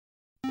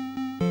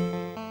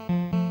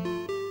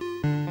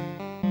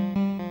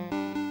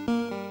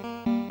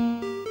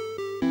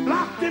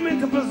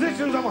into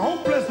positions of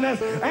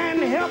hopelessness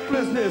and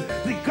helplessness.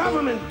 The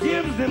government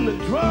gives them the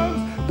drugs,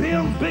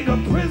 builds bigger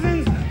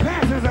prisons,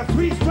 passes a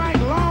 3-strike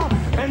law,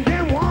 and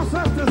then wants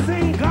us to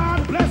sing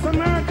God Bless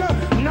America.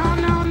 No,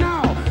 no,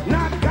 no,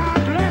 not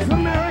God Bless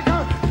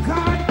America.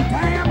 God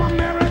damn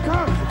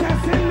America.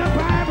 That's in the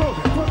Bible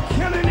for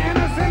killing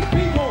innocent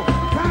people.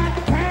 God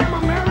damn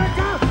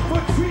America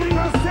for treating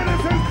us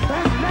citizens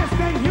as less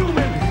than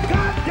human.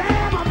 God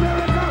damn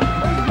America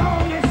as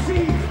long as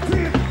she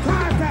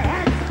tries to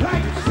act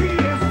like she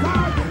is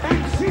God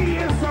and she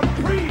is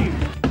supreme.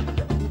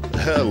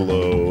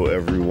 Hello,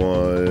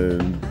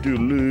 everyone.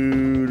 Doodaloo.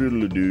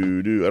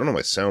 I don't have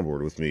my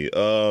soundboard with me.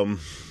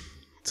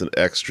 It's an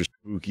extra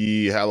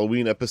spooky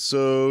Halloween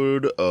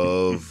episode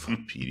of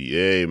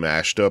PDA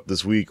mashed up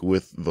this week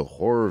with the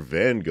Horror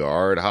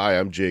Vanguard. Hi,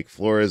 I'm Jake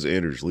Flores.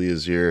 Anders Lee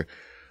is here.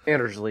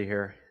 Anders Lee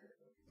here.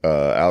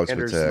 Alex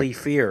Anders Patek. Lee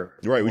Fear.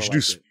 Right, we should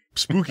do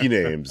spooky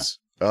names.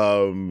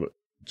 How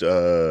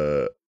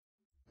do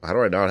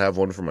I not have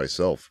one for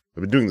myself?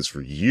 I've been doing this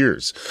for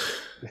years.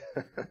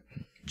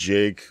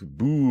 Jake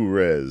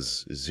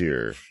Bourez is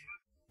here.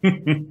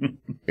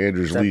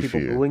 Anders Is that Lee people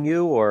Fear. booing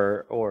you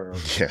or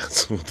Yeah,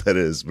 that's what that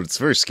is. But it's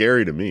very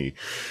scary to me.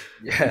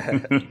 yeah.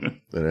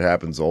 And it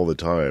happens all the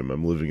time.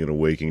 I'm living in a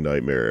waking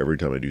nightmare every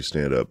time I do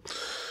stand-up.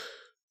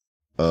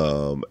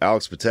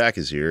 Alex Patak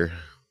is here.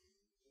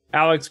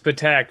 Alex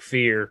Patak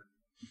Fear.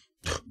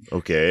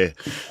 Okay.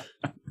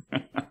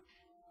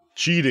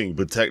 Cheating,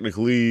 but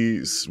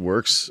technically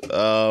works.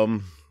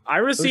 I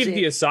received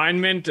the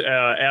assignment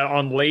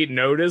on late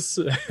notice.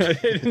 I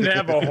didn't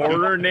have a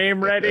horror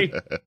name ready.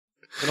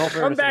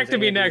 Come back to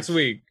me next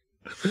week.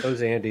 That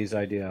was Andy's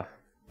idea.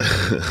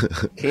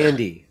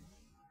 Candy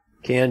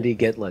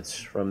Gitlets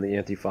from the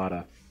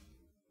Antifada.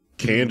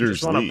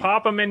 Canders Just want Lee. to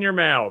pop them in your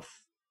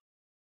mouth.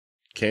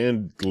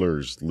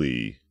 Candlers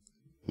Lee.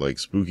 Like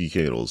spooky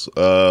candles.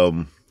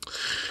 And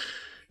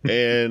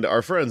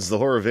our friends, the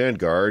Horror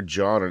Vanguard,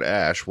 Jon and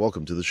Ash,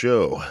 welcome to the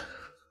show.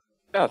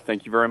 Yeah,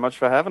 thank you very much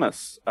for having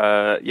us.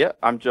 Yeah,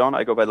 I'm Jon.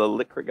 I go by the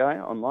Lit Crypt guy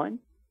online,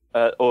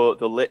 or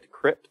the Lit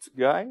Crypt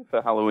guy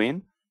for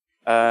Halloween.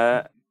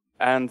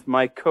 And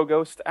my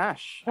co-ghost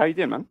Ash. How you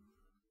doing, man?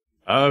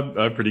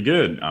 Pretty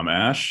good. I'm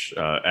Ash,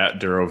 at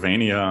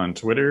Durovania on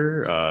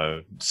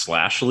Twitter.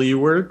 Slashly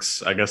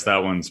works. I guess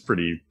that one's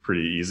pretty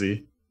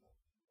easy.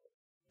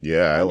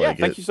 Yeah, I like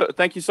it.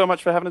 Thank you so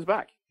much for having us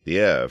back.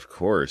 Yeah, of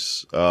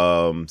course.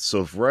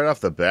 So right off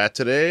the bat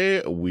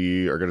today,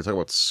 we are going to talk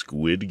about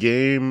Squid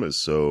Game.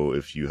 So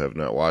if you have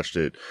not watched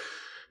it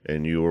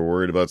and you are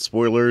worried about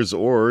spoilers,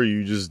 or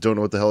you just don't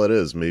know what the hell it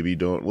is, maybe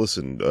don't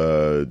listen.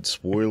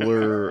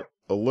 Spoiler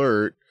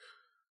alert.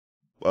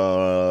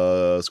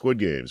 Squid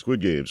Game. I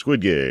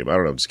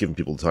don't know. I'm just giving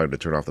people time to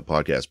turn off the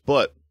podcast.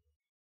 But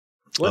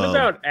what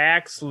about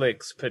Axe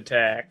Licks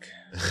Patak?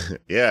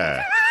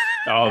 yeah.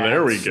 Oh,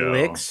 there we go.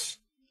 Licks?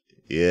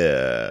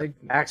 Yeah. Like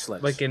axe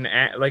licks.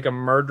 Like a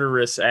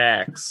murderous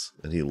axe.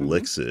 And he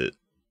licks it.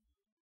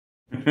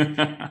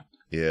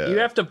 Yeah. You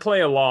have to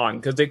play along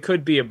because it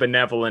could be a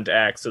benevolent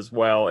axe as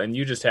well, and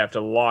you just have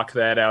to lock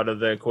that out of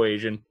the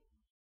equation.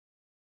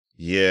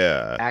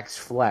 Yeah. Axe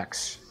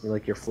flex.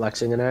 You're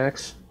flexing an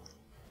axe?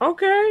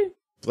 Okay.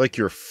 Like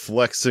you're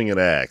flexing an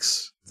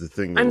axe. The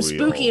thing that I'm we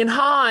spooky all... and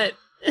hot.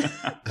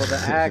 Well,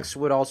 the axe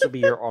would also be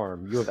your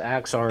arm. You have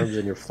axe arms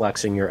and you're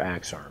flexing your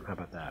axe arm. How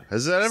about that?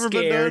 Has that ever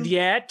been Scared done?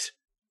 yet?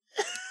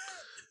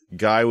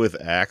 Guy with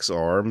axe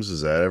arms,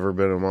 has that ever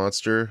been a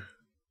monster?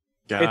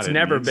 God, It's it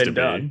never needs to been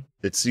be. done.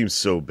 It seems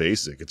so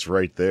basic. It's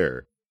right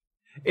there.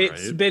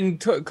 It's Right. been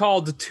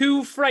called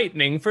too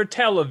frightening for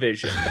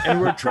television,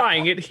 and we're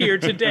trying it here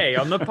today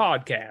on the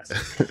podcast.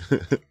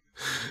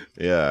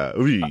 Yeah, it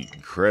would be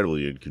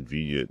incredibly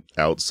inconvenient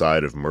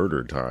outside of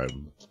murder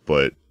time,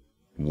 but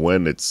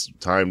when it's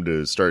time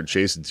to start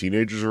chasing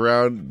teenagers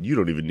around, you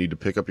don't even need to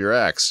pick up your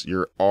axe.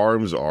 Your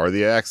arms are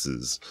the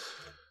axes.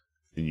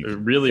 And you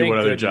can, Really, Thank what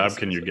other goodness. job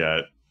can you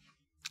get?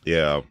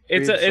 yeah.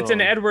 It's Great an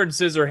song. Edward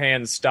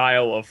Scissorhands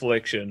style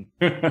affliction.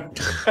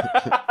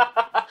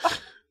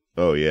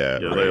 Oh, yeah.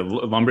 Yeah, right.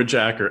 like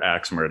lumberjack or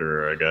axe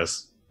murderer, I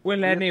guess.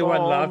 Will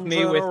anyone love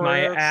me with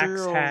my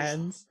axe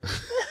hands?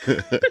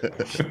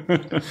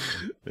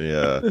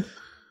 Yeah.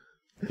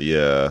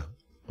 Yeah.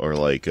 Or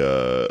like,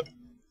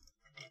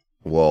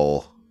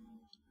 well,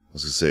 I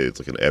was gonna say it's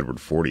like an Edward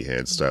 40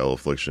 hand style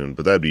affliction,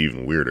 but that'd be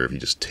even weirder if he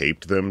just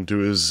taped them to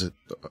his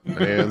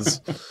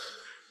hands.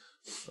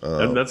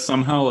 That's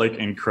somehow like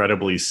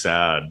incredibly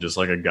sad. Just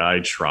like a guy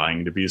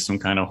trying to be some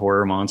kind of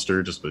horror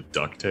monster just with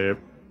duct tape.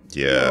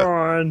 Yeah.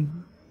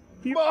 on.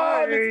 Come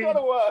on, it's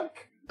gotta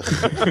work.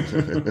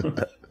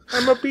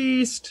 I'm a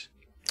beast.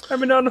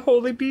 I'm an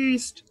unholy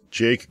beast.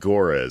 Jake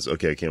Gorez.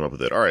 Okay, I came up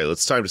with it. All right,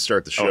 it's time to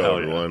start the show, hell yeah.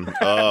 everyone.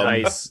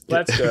 Nice.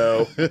 Let's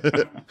go.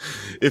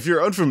 If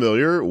you're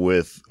unfamiliar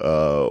with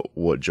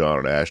what Jon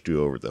and Ash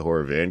do over at the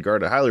Horror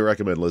Vanguard, I highly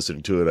recommend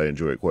listening to it. I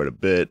enjoy it quite a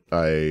bit.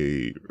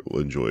 I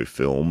enjoy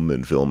film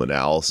and film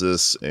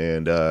analysis,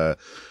 and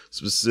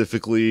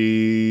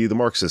specifically the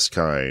Marxist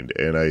kind,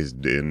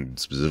 and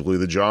specifically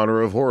the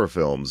genre of horror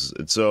films.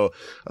 And so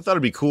I thought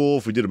it'd be cool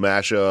if we did a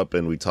mashup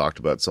and we talked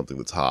about something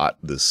that's hot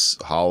this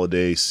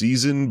holiday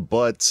season,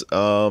 but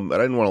I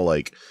didn't want to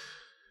like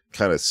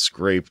kind of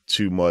scrape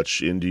too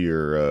much into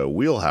your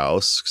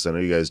wheelhouse, because I know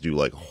you guys do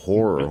like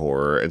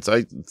horror. And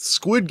so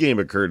Squid Game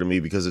occurred to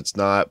me because it's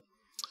not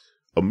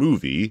a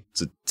movie,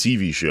 it's a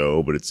TV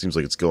show, but it seems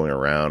like it's going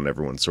around.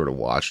 Everyone sort of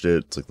watched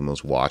it. It's like the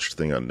most watched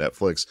thing on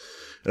Netflix.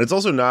 And it's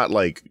also not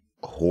like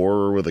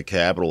horror with a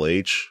capital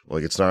H.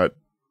 Like, it's not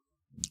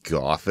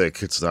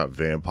gothic. It's not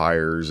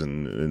vampires,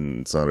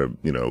 and it's not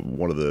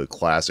one of the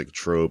classic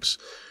tropes.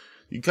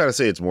 You kind of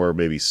say it's more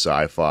maybe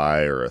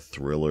sci-fi or a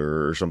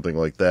thriller or something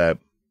like that,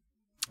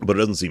 but it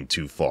doesn't seem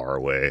too far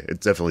away.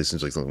 It definitely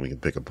seems like something we can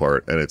pick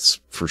apart, and it's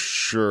for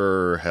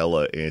sure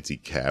hella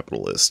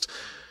anti-capitalist,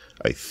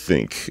 I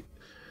think.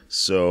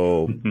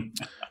 So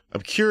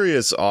I'm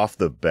curious off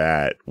the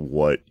bat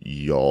what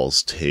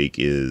y'all's take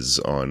is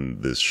on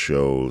this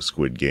show,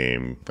 Squid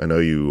Game. I know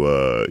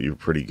you're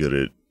pretty good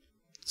at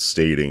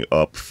stating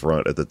up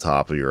front at the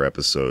top of your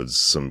episodes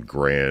some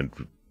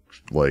grand,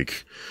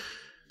 like,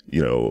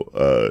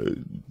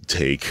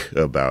 take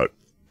about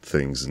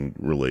things in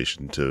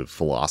relation to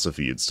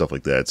philosophy and stuff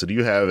like that. So do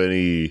you have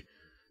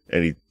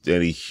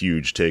any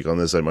huge take on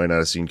this I might not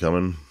have seen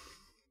coming?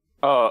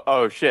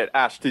 Oh shit,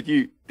 Ash, did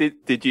you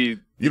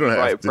You don't write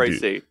have a to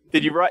précis?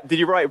 Did you write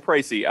a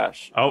précis,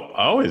 Ash? I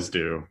always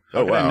do.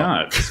 How could I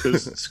not?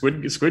 Because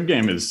Squid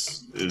Game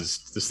is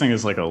this thing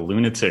is like a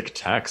lunatic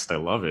text. I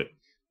love it.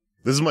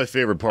 This is my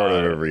favorite part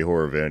of every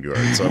Horror Vanguard,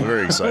 so I'm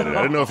very excited.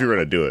 I didn't know if you were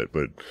going to do it,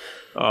 but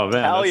oh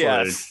man, hell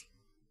yes.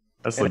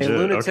 That's and legit. a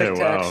lunatic Okay,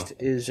 wow. text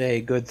is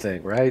a good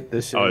thing, right?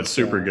 This is, it's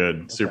super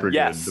good. Super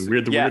Yes.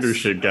 good. The weirder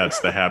shit gets,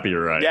 the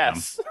happier I am.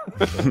 Yes.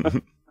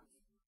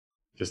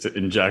 Just to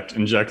inject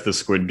the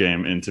Squid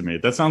Game into me.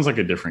 That sounds like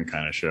a different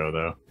kind of show,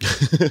 though.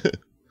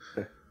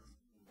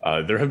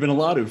 There have been a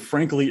lot of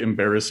frankly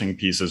embarrassing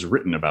pieces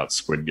written about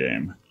Squid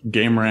Game.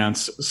 Game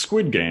Rant's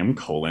Squid Game,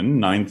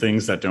 9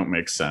 things that don't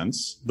make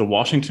sense. The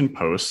Washington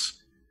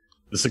Post,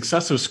 the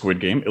success of Squid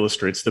Game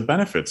illustrates the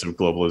benefits of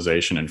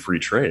globalization and free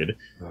trade.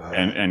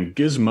 And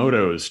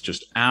Gizmodo's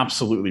just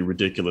absolutely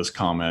ridiculous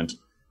comment,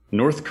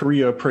 North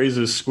Korea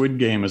praises Squid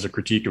Game as a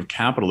critique of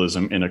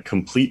capitalism in a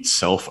complete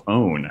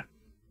self-own.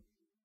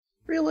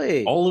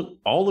 Really?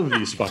 All of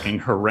these fucking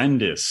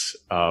horrendous,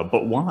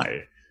 but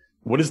why?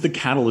 What is the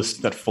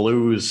catalyst that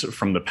flows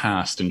from the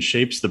past and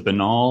shapes the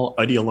banal,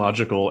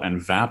 ideological, and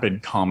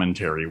vapid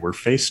commentary we're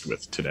faced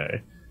with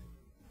today?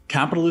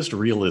 Capitalist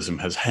realism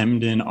has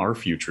hemmed in our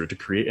future to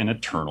create an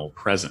eternal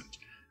present,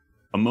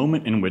 a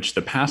moment in which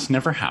the past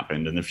never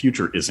happened and the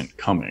future isn't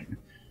coming.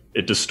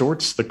 It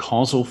distorts the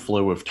causal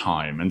flow of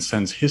time and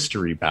sends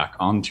history back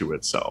onto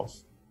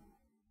itself.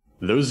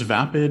 Those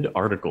vapid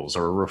articles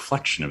are a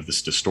reflection of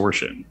this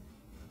distortion.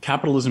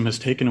 Capitalism has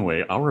taken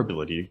away our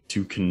ability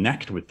to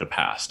connect with the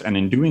past, and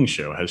in doing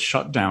so has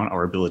shut down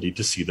our ability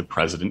to see the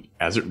present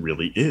as it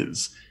really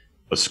is,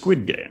 a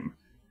Squid Game.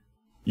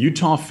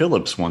 Utah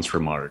Phillips once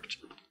remarked,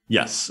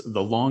 "Yes,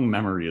 the long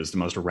memory is the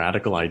most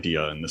radical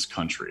idea in this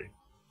country.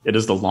 It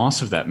is the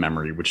loss of that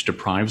memory which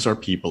deprives our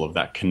people of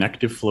that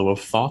connective flow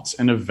of thoughts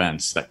and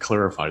events that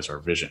clarifies our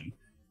vision,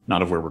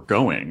 not of where we're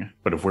going,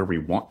 but of where we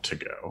want to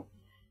go."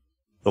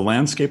 The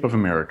landscape of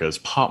America is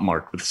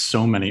pockmarked with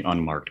so many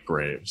unmarked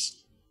graves.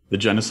 The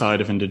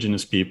genocide of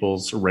indigenous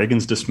peoples,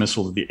 Reagan's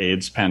dismissal of the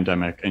AIDS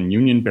pandemic, and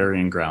Union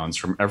burying grounds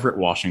from Everett,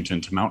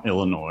 Washington to Mount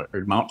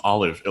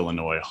Olive,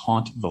 Illinois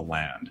haunt the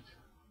land.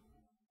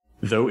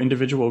 Though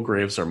individual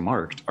graves are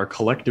marked, our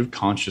collective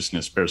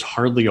consciousness bears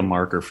hardly a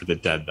marker for the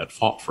dead that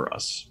fought for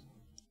us.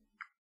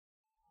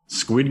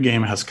 Squid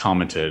Game has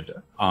commented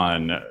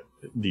on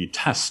the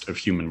test of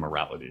human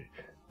morality.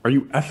 Are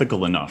you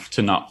ethical enough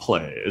to not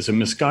play is a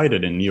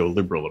misguided and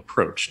neoliberal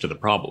approach to the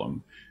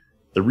problem.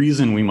 The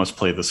reason we must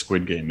play the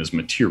Squid Game is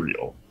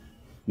material.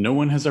 No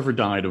one has ever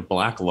died of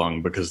black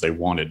lung because they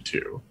wanted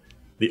to.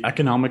 The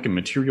economic and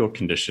material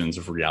conditions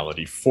of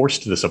reality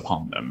forced this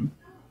upon them.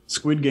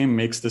 Squid Game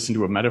makes this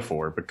into a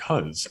metaphor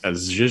because,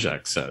 as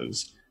Zizek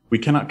says, we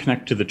cannot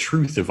connect to the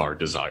truth of our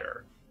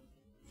desire.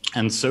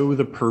 And so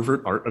the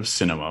pervert art of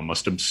cinema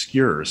must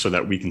obscure so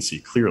that we can see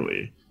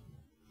clearly.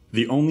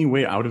 The only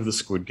way out of the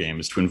Squid Game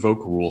is to invoke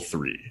Rule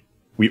 3.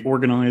 We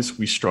organize,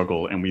 we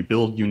struggle, and we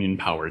build union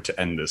power to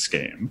end this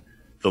game.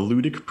 The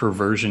ludic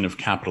perversion of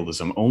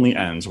capitalism only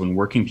ends when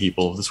working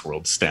people of this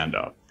world stand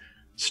up.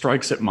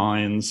 Strikes at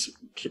mines,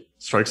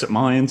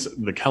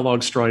 the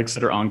KELLOG strikes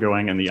that are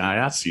ongoing, and the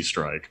YDSA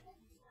strike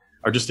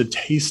are just a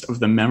taste of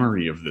the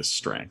memory of this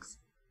strength.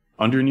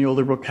 Under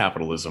neoliberal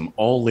capitalism,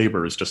 all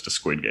labor is just a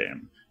Squid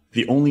Game.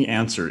 The only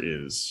answer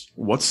is,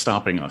 what's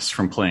stopping us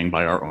from playing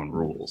by our own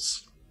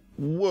rules?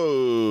 Whoa,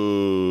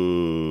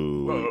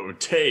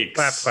 takes.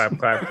 Clap, clap,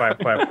 clap, clap,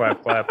 clap,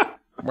 clap, clap.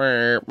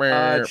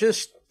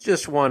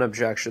 Just one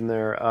objection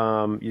there.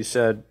 You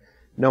said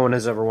no one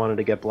has ever wanted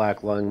to get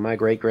black lung. My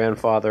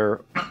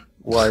great-grandfather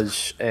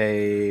was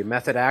a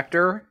method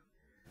actor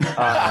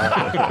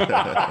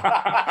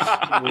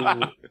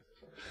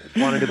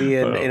wanted to be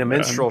in a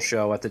minstrel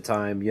show at the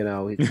time. You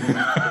know, he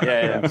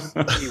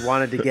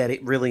wanted to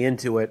get really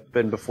into it,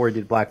 but before he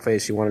did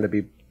blackface, he wanted to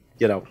be,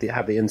 you know,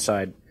 have the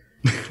inside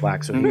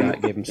black, so he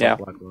gave himself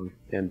black lung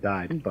and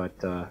died.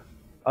 But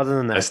other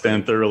than that, I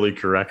stand thoroughly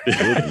corrected.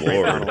 Good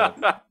Lord.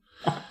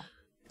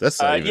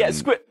 That's not even...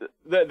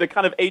 the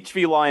kind of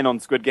HV line on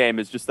Squid Game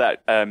is just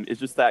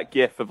that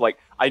gif of like,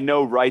 I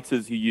know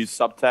writers who use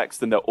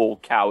subtext and they're all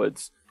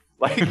cowards.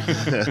 Like,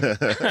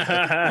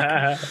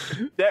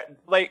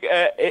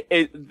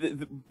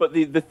 but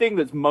the thing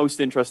that's most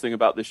interesting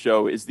about the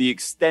show is the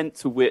extent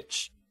to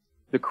which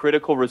the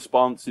critical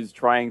response is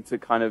trying to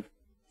kind of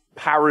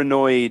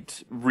paranoid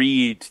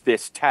read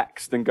this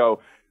text and go,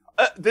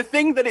 the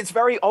thing that it's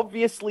very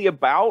obviously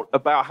about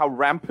how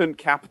rampant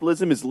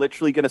capitalism is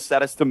literally going to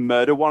set us to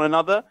murder one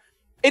another.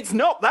 It's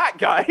not that,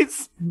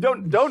 guys.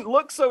 Don't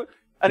look so.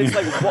 And it's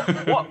like,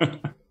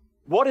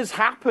 what has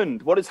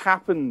happened? What has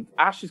happened?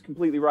 Ash is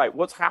completely right.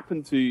 What's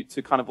happened to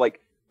kind of like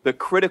the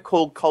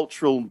critical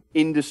cultural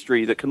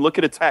industry that can look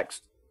at a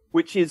text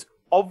which is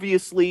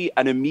obviously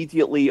and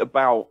immediately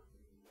about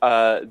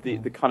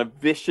the kind of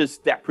vicious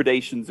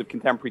depredations of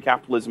contemporary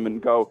capitalism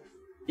and go,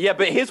 yeah,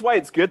 but here's why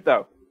it's good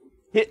though.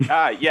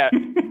 Yeah.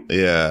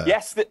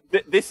 Yes,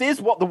 this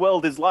is what the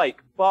world is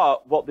like,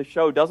 but what the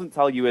show doesn't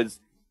tell you is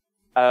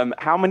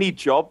how many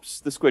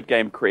jobs the Squid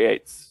Game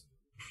creates.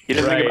 You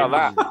didn't think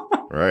about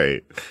that.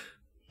 Right.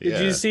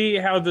 Did you see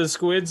how the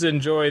squids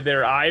enjoy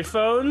their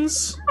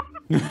iPhones?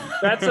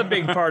 That's a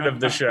big part of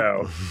the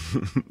show.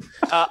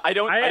 I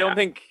don't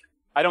think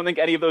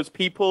any of those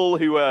people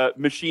who are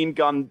machine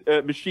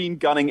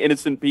gunning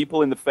innocent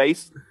people in the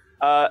face.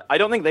 I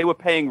don't think they were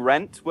paying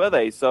rent, were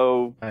they?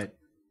 So. Right.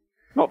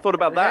 Not thought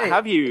about that,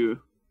 have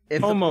you?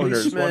 If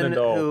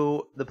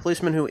the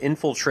policeman who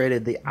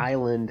infiltrated the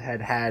island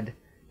had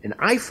an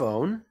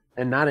iPhone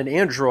and not an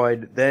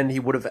Android, then he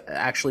would have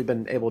actually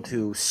been able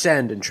to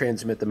send and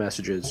transmit the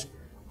messages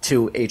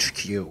to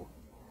HQ,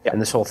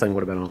 and this whole thing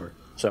would have been over.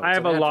 So I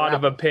have a lot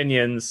of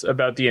opinions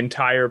about the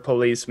entire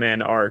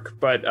policeman arc,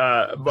 but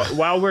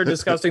while we're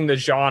discussing the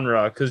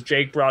genre, because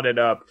Jake brought it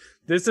up,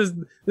 this is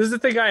the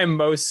thing I am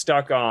most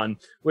stuck on,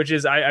 which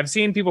is I've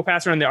seen people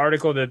pass around the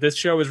article that this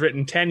show was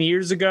written 10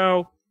 years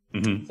ago.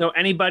 Mm-hmm. So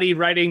anybody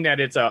writing that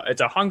it's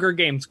a Hunger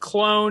Games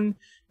clone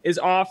is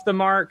off the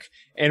mark.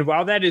 And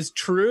while that is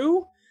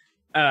true,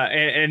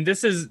 and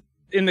this is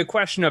in the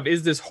question of,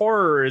 is this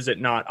horror or is it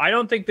not? I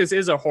don't think this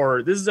is a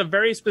horror. This is a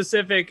very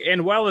specific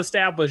and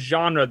well-established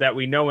genre that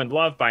we know and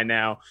love by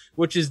now,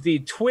 which is the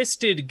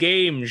twisted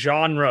game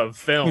genre of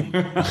film.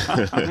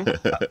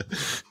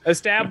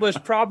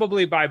 Established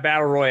probably by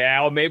Battle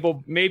Royale,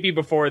 maybe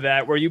before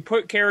that, where you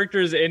put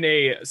characters in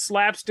a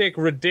slapstick,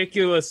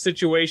 ridiculous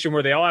situation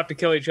where they all have to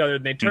kill each other,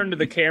 and they turn to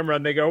the camera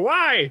and they go,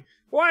 why?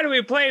 Why do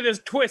we play this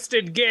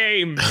twisted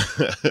game?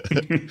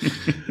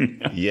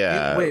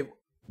 Yeah. Wait.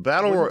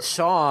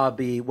 Saw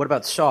be? What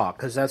about Saw?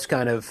 Because that's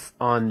kind of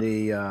on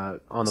the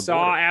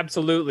Saw border.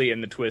 Absolutely in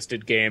the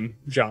twisted game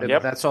genre.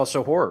 Yep. That's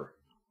also horror.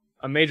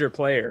 A major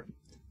player.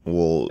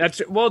 Well,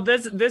 this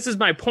is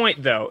my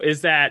point though,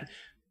 is that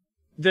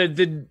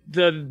the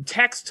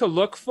text to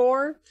look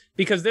for,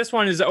 because this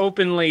one is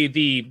openly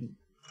the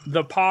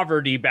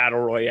poverty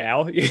battle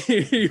royale.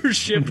 You're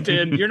shipped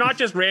in. You're not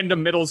just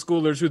random middle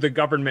schoolers who the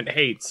government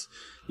hates.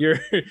 You're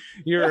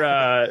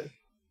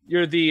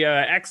the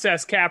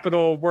excess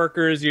capital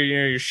workers.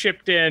 You're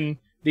shipped in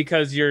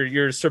because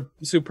you're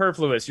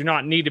superfluous. You're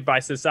not needed by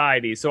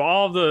society. So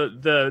all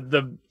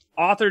the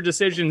author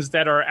decisions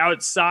that are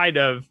outside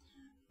of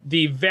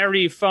the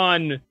very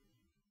fun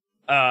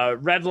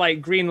red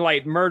light, green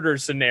light murder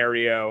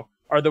scenario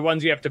are the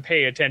ones you have to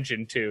pay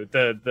attention to.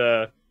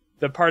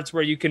 The parts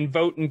where you can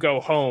vote and go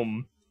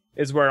home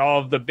is where all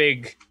of the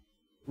big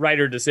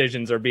writer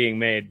decisions are being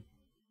made.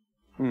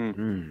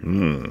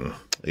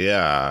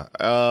 Yeah.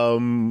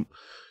 Battle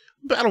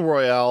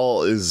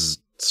Royale is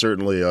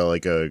certainly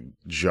like a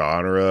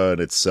genre in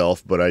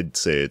itself, but I'd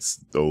say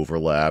it's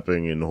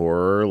overlapping in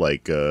horror.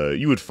 Like,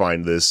 you would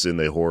find this in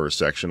the horror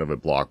section of a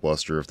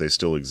Blockbuster if they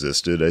still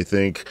existed, I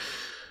think.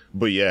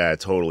 But yeah,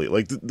 totally.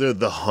 Like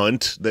the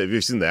Hunt, have you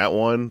seen that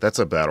one? That's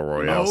a Battle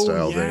Royale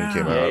style thing. It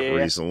came out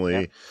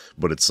recently,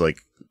 but it's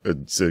like,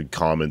 it's a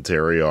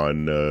commentary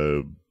on,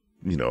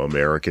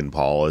 American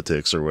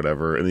politics or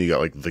whatever. And then you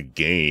got like The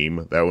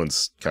Game. That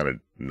one's kind of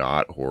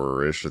not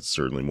horror-ish. It's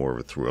certainly more of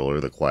a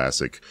thriller. The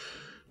classic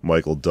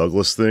Michael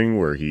Douglas thing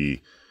where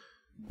he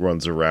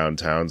runs around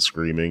town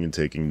screaming and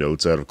taking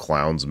notes out of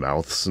clowns'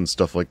 mouths and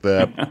stuff like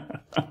that.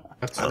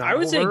 I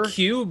would say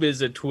Cube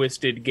is a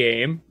twisted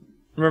game.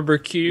 Remember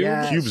Cube?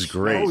 Yes. Cube's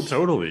great. Oh,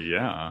 totally,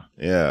 yeah.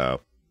 Yeah.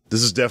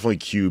 This is definitely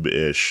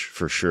Cube-ish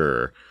for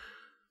sure.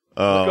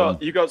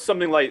 You got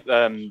something like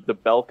the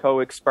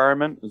Belko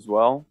experiment as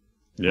well.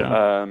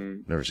 Yeah.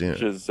 Never seen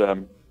it. Which is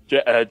a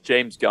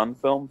James Gunn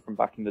film from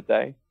back in the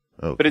day.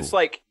 Oh, but it's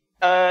like,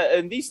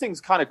 and these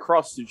things kind of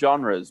cross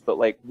genres, but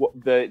like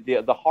what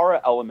the horror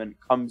element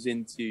comes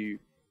into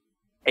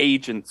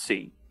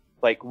agency.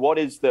 Like what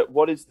is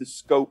the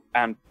scope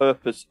and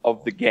purpose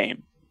of the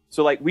game?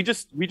 So like we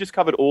just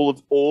covered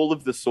all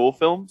of the Saw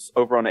films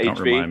over on Don't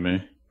HV, remind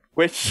me.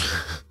 which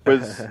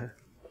was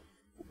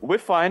we're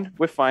fine.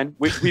 We've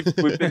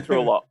been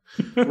through a lot.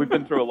 We've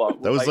been through a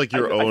lot. That was like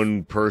your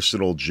own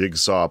personal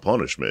Jigsaw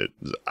punishment.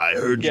 I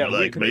heard you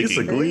like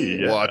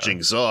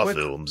watching Saw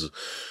films.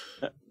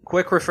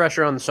 Quick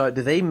refresher on the Saw.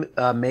 Do they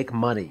make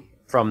money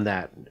from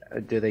that?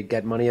 Do they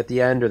get money at the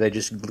end, or they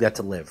just get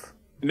to live?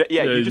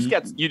 Yeah, you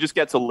just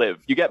get to live.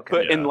 You get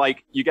put in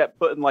like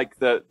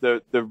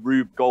the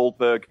Rube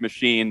Goldberg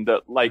machine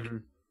that like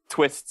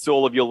twists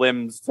all of your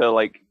limbs to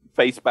like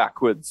face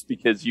backwards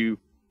because you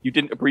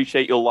didn't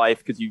appreciate your life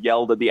because you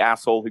yelled at the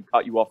asshole who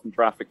cut you off in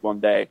traffic one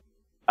day.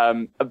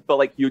 But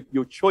like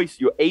your choice,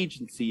 your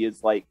agency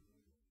is like,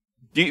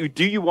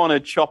 do you want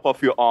to chop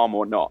off your arm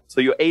or not? So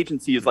your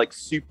agency is like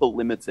super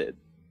limited.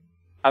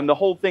 And the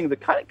whole thing,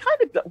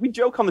 we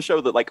joke on the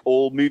show that like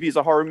all movies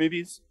are horror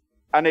movies.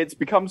 And it's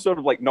become sort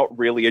of like not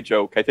really a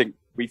joke. I think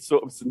we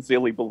sort of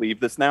sincerely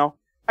believe this now.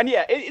 And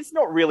yeah, it's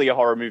not really a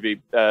horror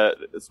movie,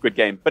 Squid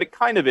Game, but it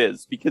kind of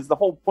is, because the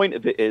whole point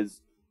of it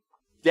is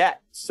debt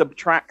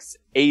subtracts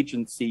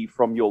agency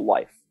from your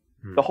life.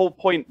 The whole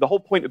point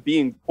of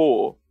being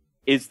poor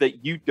is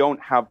that you don't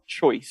have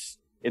choice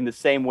in the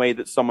same way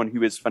that someone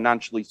who is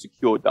financially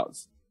secure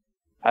does.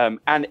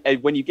 And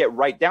when you get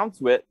right down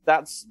to it,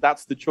 that's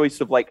the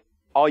choice of like,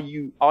 are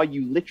you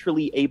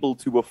literally able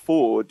to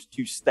afford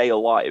to stay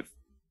alive?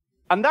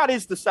 And that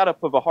is the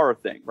setup of a horror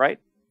thing, right?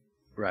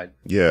 Right.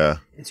 Yeah.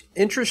 It's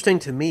interesting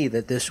to me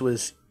that this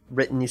was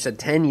written, you said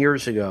 10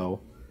 years ago,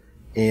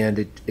 and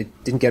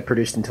it didn't get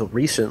produced until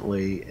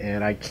recently,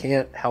 and I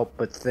can't help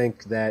but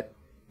think that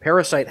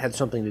Parasite had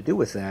something to do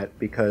with that,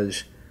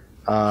 because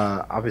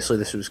obviously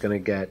this was going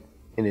to get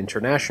an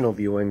international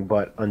viewing,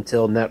 but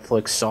until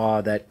Netflix saw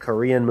that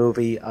Korean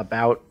movie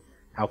about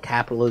how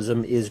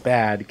capitalism is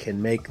bad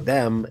can make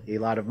them a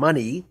lot of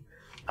money,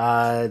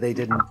 they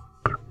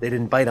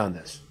didn't bite on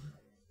this.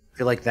 I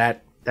feel like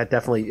that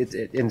definitely,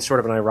 in sort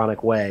of an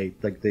ironic way,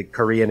 like the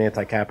Korean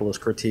anti-capitalist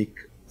critique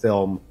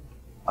film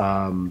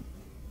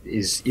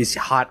is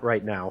hot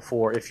right now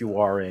for if you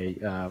are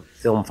a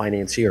film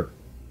financier.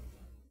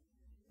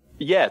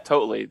 Yeah,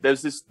 totally.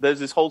 There's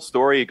this whole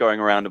story going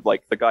around of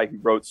like the guy who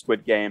wrote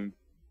Squid Game.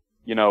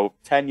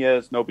 10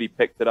 years, nobody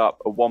picked it up.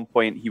 At one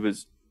point, he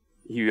was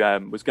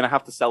going to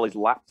have to sell his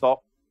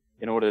laptop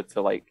in order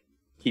to like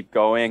keep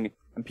going,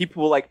 and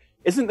people were like,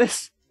 "Isn't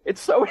this?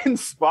 It's so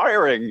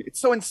inspiring. It's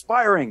so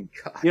inspiring.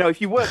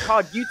 If you work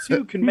hard, you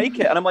too can make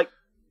it." And I'm like,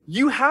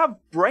 you have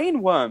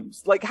brain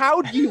worms. Like,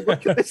 how do you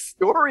look at this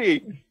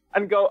story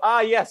and go,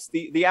 yes,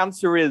 the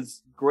answer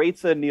is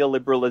greater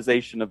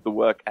neoliberalization of the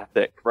work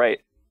ethic, right?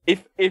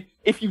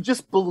 If you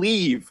just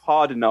believe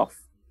hard enough,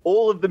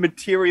 all of the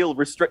material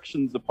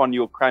restrictions upon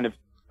your kind of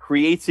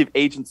creative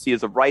agency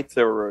as a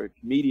writer or a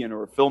comedian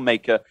or a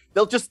filmmaker,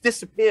 they'll just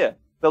disappear.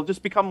 They'll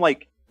just become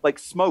like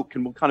smoke,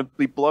 and will kind of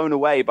be blown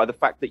away by the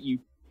fact that you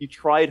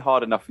tried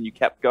hard enough and you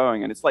kept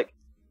going. And it's like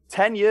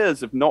 10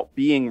 years of not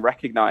being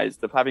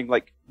recognized, of having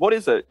like, what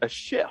is a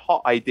shit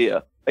hot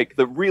idea, like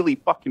that really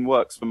fucking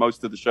works for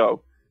most of the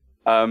show.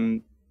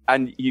 And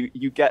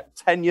you get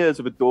 10 years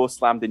of a door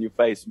slammed in your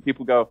face, and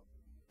people go,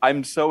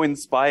 I'm so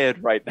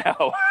inspired right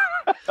now.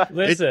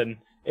 Listen,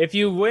 if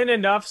you win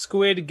enough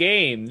Squid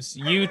Games,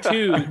 you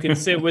too can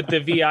sit with the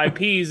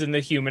VIPs in the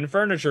human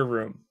furniture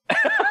room.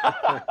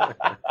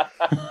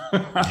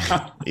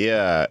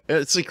 Yeah,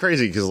 it's like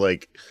crazy because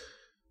like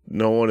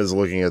no one is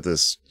looking at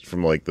this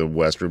from like the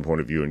Western point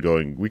of view and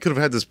going, we could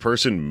have had this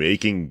person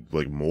making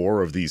like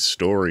more of these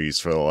stories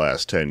for the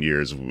last 10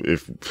 years.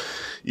 If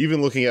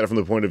even looking at it from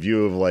the point of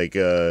view of like,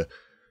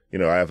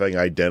 having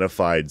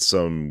identified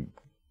some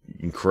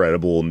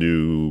incredible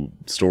new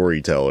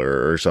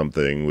storyteller or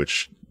something,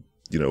 which,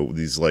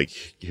 these like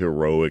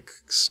heroic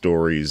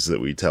stories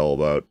that we tell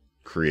about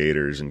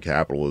creators and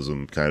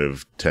capitalism kind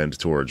of tend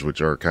towards,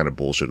 which are kind of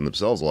bullshit in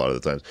themselves a lot of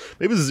the times.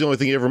 Maybe this is the only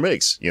thing he ever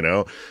makes,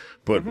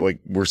 but like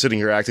we're sitting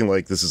here acting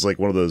like this is like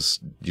one of those,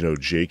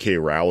 J.K.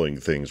 Rowling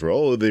things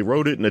where, they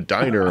wrote it in a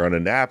diner on a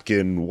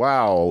napkin.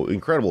 Wow.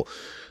 Incredible.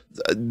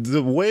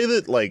 The way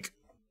that like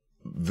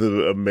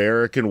the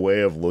American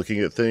way of looking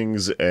at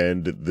things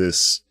and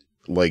this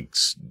like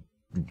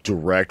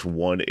direct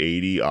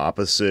 180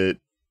 opposite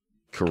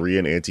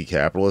Korean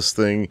anti-capitalist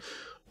thing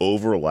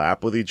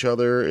overlap with each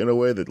other in a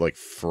way that like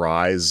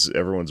fries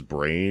everyone's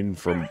brain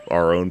from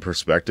our own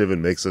perspective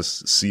and makes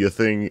us see a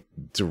thing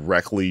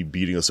directly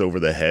beating us over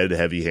the head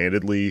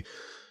heavy-handedly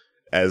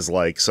as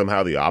like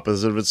somehow the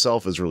opposite of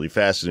itself is really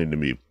fascinating to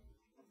me.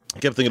 I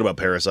kept thinking about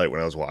Parasite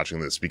when I was watching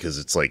this because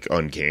it's like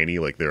uncanny.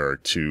 Like there are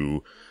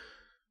two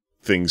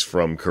things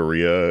from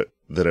Korea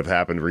that have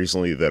happened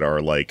recently that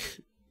are like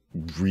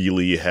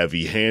really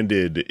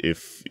heavy-handed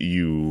if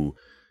you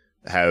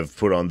have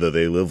put on the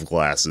They Live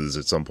glasses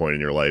at some point in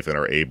your life and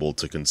are able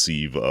to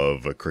conceive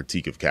of a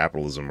critique of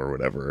capitalism or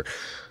whatever.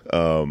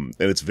 And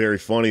it's very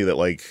funny that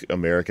like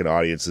American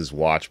audiences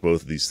watch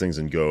both of these things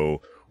and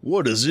go,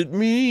 what does it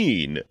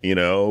mean?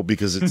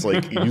 Because it's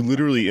like you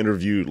literally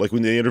interviewed, like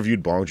when they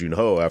interviewed Bong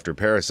Joon-ho after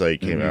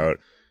Parasite came out,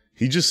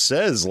 he just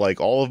says, like,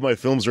 all of my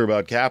films are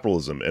about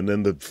capitalism, and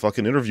then the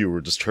fucking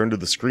interviewer just turned to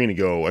the screen and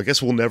go, I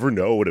guess we'll never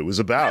know what it was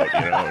about,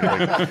 you know?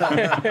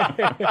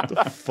 Like, what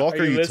the fuck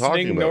are you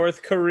talking about?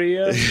 North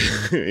Korea?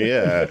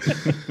 Yeah.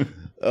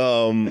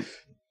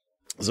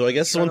 So I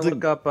guess one thing.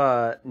 Look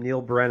up Neil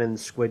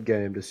Brennan's Squid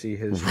Game to see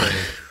his.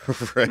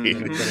 Right. He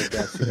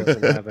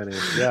doesn't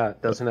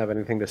have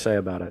anything to say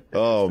about it.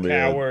 Oh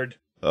man, coward.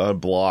 I'm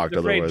blocked. I'm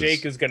afraid otherwise,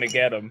 Jake is gonna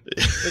get him.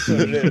 That's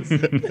what it is.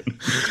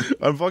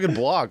 I'm fucking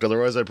blocked.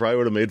 Otherwise, I probably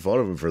would have made fun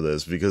of him for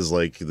this because,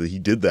 like, he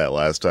did that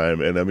last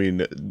time, and I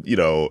mean, you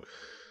know,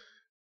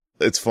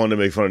 it's fun to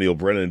make fun of Neil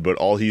Brennan, but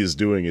all he is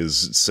doing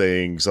is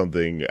saying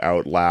something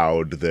out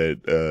loud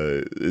that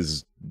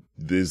is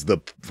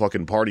the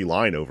fucking party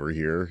line over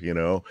here, you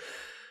know?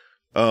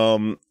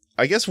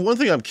 I guess one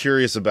thing I'm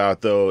curious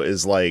about, though,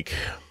 is, like,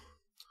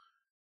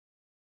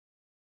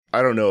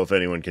 I don't know if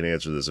anyone can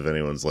answer this, if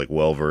anyone's, like,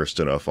 well-versed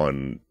enough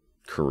on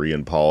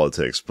Korean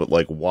politics, but,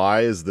 like,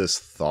 why is this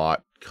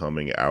thought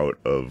coming out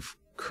of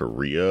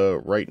Korea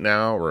right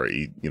now? Or,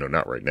 you know,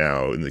 not right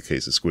now, in the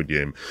case of Squid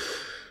Game,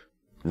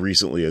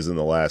 recently as in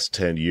the last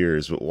 10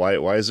 years, but why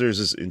is there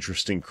this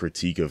interesting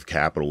critique of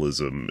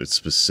capitalism,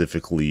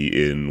 specifically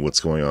in what's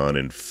going on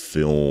in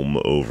film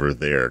over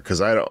there? Because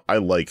I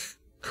like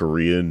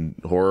Korean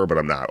horror, but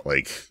I'm not,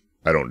 like,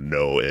 I don't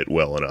know it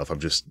well enough. I'm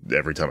just,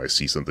 every time I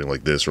see something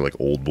like this, or like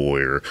Old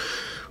Boy or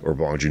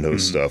Bong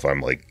Joon-ho's stuff,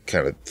 I'm like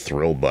kind of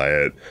thrilled by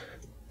it,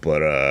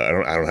 but I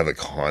don't have the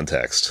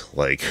context,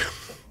 like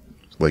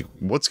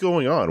what's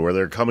going on where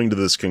they're coming to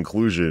this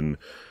conclusion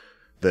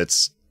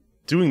that's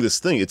doing this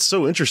thing. It's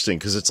so interesting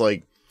because it's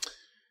like,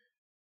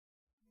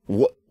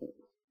 what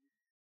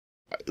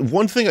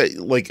one thing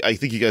I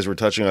think you guys were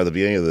touching on at the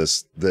beginning of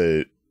this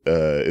that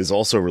is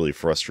also really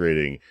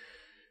frustrating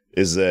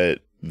is that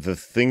the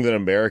thing that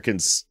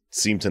Americans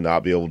seem to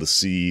not be able to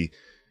see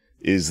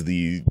is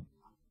the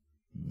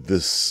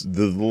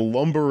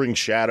lumbering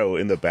shadow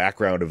in the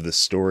background of this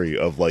story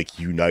of, like,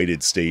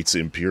 United States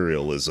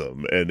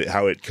imperialism and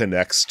how it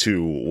connects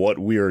to what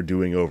we are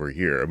doing over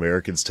here.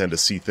 Americans tend to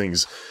see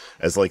things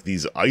as, like,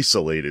 these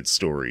isolated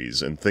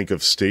stories and think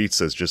of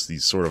states as just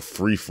these sort of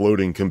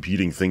free-floating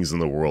competing things in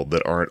the world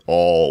that aren't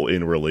all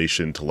in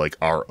relation to, like,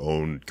 our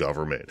own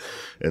government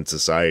and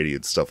society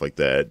and stuff like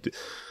that.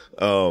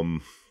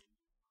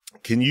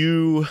 Can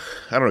you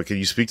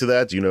speak to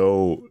that? Do you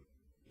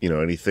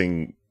know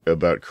anything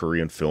about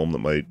Korean film that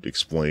might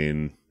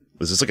explain,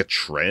 is this like a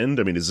trend?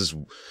 I mean, is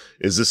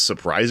this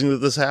surprising that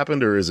this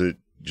happened, or is it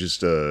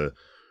just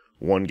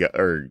one guy,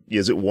 or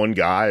is it one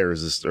guy, or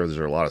is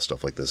there a lot of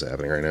stuff like this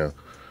happening right now?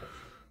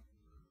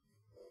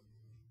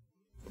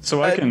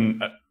 So I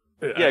can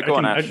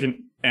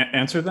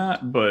answer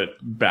that, but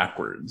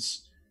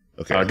backwards.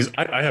 Okay. Because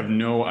I have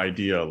no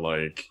idea,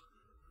 like,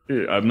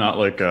 I'm not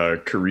like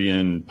a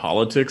Korean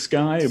politics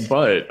guy,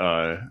 but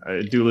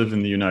I do live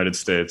in the United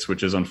States,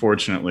 which is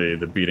unfortunately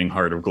the beating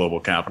heart of global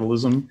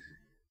capitalism.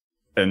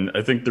 And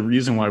I think the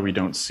reason why we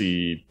don't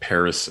see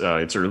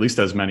parasites, or at least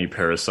as many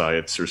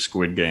parasites or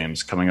Squid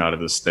Games coming out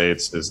of the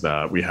States, is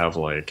that we have,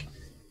 like,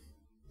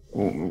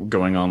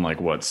 going on,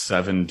 like, what,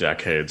 7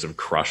 decades of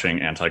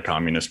crushing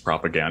anti-communist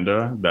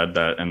propaganda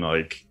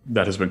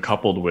that has been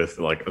coupled with,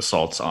 like,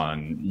 assaults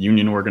on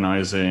union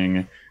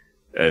organizing,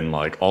 and,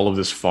 like, all of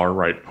this far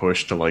right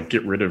push to, like,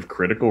 get rid of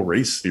critical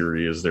race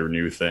theory is their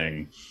new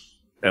thing.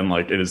 And,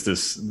 like, it is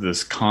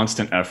this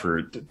constant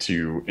effort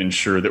to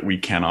ensure that we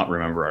cannot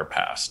remember our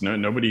past.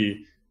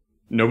 Nobody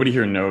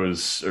here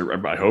knows,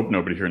 or I hope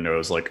nobody here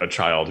knows, like, a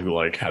child who,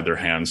 like, had their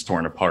hands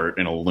torn apart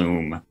in a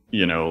loom,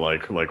 you know,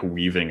 like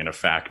weaving in a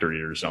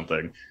factory or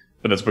something.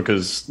 But that's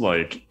because,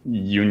 like,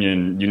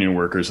 union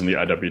workers in the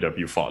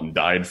IWW fought and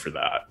died for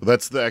that.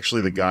 That's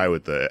actually the guy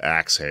with the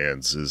axe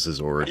hands is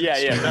his origin.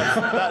 Yeah,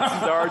 that's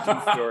his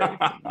origin story.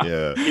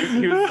 Yeah.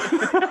 He was...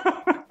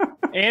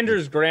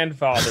 Andrew's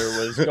grandfather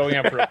was going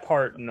after a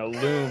part in a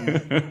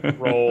loom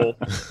roll.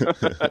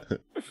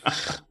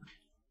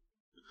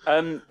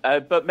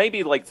 But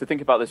maybe, like, to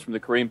think about this from the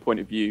Korean point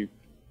of view,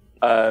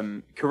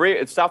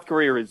 South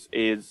Korea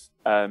is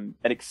an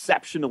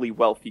exceptionally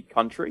wealthy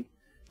country,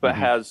 but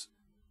has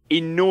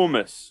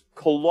enormous,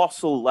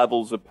 colossal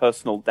levels of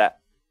personal debt,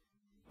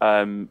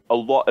 a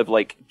lot of,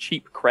 like,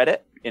 cheap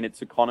credit in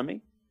its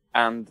economy,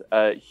 and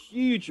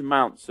huge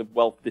amounts of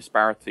wealth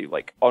disparity,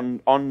 like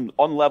on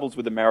levels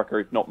with America,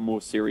 if not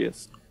more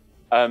serious.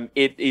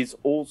 It is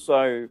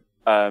also,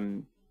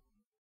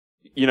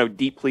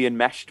 deeply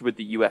enmeshed with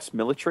the U.S.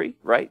 military,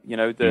 right? You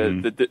know,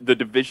 the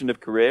division of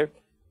Korea,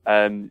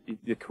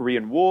 the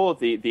Korean War,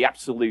 the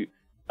absolute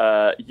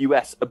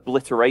U.S.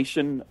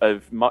 obliteration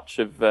of much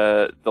of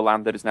the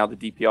land that is now the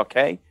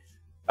DPRK.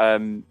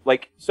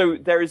 So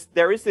there is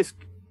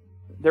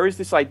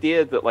this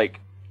idea that, like,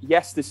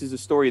 yes, this is a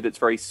story that's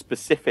very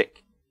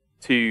specific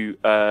to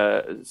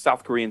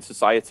South Korean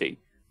society,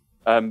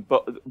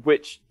 but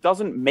which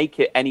doesn't make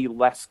it any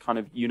less kind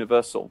of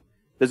universal.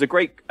 There's a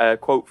great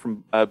quote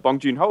from Bong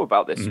Joon-ho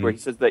about this, where he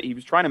says that he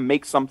was trying to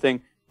make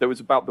something that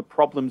was about the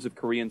problems of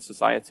Korean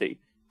society,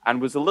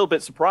 and was a little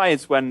bit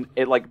surprised when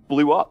it like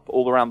blew up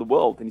all around the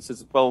world. And he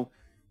says, well,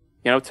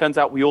 it turns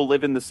out we all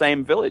live in the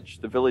same village,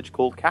 the village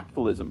called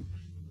capitalism.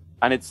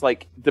 And it's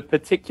like the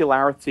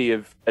particularity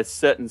of a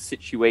certain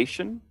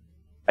situation,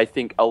 I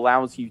think,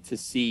 allows you to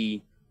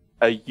see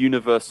a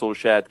universal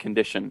shared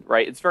condition,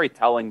 right? It's very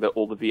telling that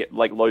all the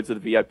loads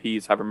of the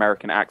VIPs have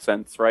American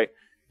accents, right?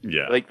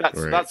 Yeah, like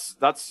that's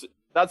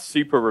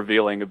super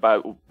revealing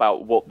about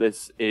what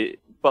this is.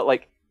 But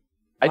like,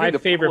 I think my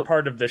favorite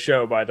part of the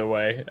show, by the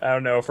way, I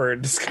don't know if we're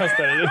discussed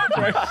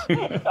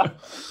that.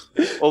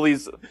 All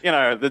these,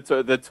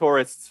 the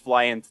tourists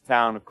fly into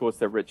town. Of course,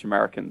 they're rich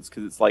Americans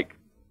because it's like,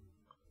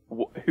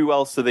 who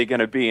else are they going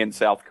to be in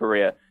South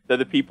Korea? They're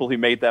the people who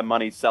made their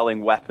money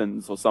selling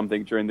weapons or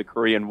something during the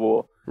Korean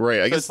War.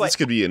 Right. I guess this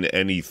could be in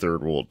any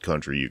third world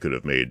country. You could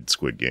have made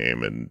Squid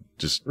Game and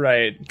just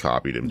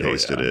copied and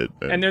pasted it.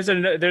 And there's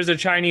a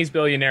Chinese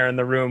billionaire in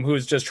the room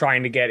who's just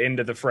trying to get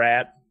into the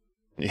frat.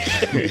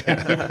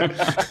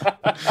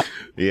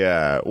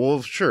 Yeah,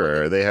 well,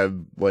 sure. They have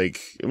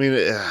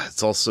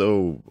it's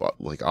also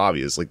like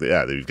obvious. Like,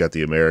 they've got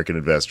the American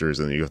investors,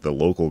 and then you have the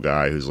local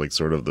guy who's like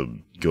sort of the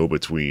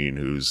go-between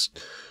who's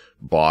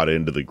bought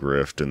into the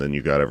grift, and then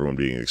you got everyone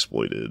being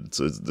exploited.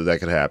 So that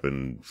could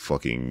happen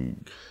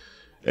fucking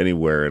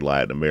anywhere in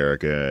Latin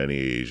America, any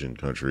Asian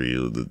country.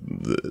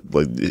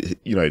 The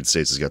United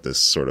States has got this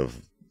sort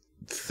of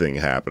thing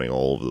happening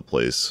all over the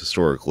place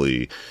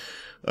historically.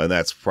 And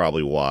that's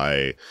probably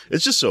why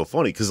it's just so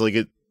funny. Cause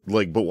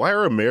but why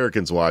are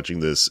Americans watching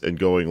this and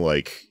going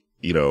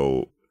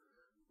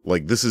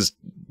this is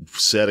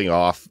setting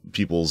off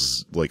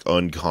people's like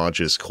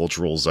unconscious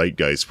cultural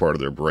zeitgeist part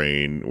of their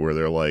brain where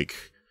they're like,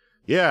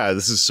 yeah,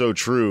 this is so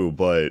true.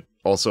 But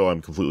also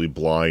I'm completely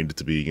blind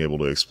to being able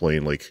to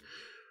explain like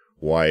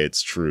why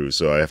it's true.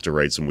 So I have to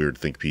write some weird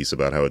think piece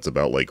about how it's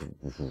about like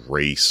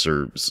race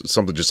or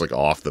something just like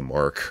off the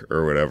mark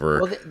or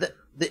whatever. Well,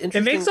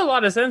 It makes a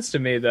lot of sense to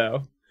me,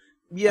 though.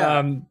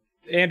 Yeah.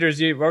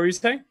 Andrews, what were you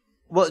saying?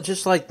 Well,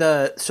 just like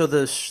I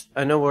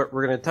know we're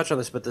going to touch on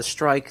this, but the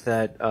strike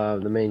that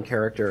the main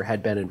character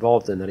had been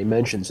involved in that he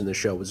mentions in the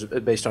show was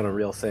based on a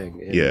real thing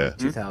in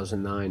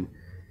 2009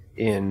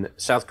 in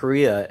South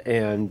Korea.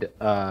 And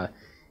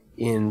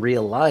in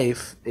real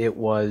life,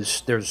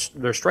 there's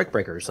strike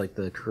breakers. Like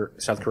the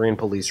South Korean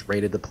police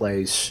raided the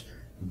place,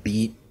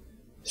 beat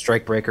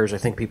strike breakers. I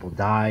think people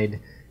died.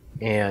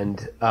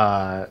 And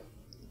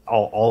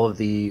all of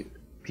the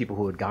people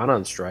who had gone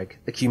on strike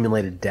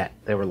accumulated debt.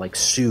 They were like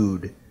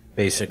sued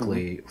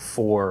basically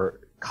for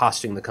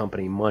costing the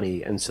company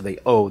money, and so they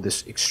owe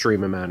this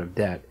extreme amount of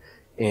debt.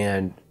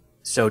 And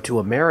so to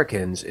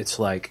Americans, it's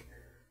like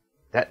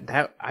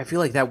that I feel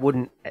like that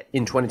wouldn't,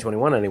 in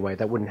 2021 anyway,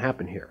 that wouldn't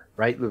happen here,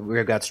 right?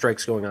 We've got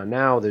strikes going on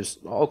now. There's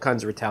all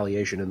kinds of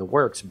retaliation in the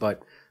works,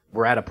 but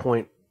we're at a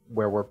point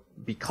where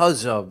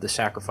because of the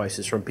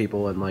sacrifices from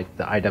people and like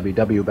the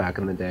IWW back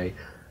in the day,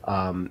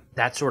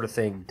 that sort of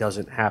thing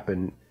doesn't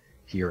happen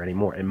here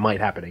anymore. It might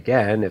happen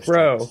again if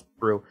it's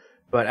through,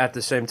 but at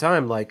the same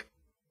time, like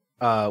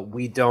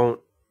we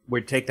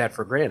take that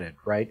for granted,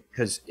 right?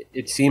 Because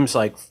it seems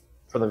like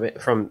from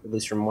at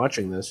least from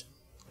watching this,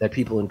 that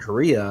people in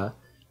Korea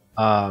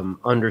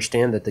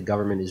understand that the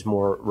government is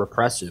more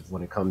repressive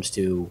when it comes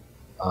to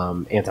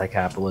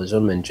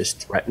anti-capitalism and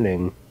just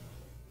threatening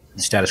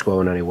the status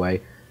quo in any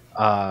way.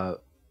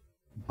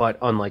 But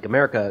unlike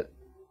America,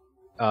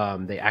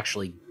 they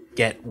actually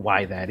get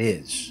why that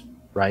is,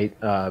 right?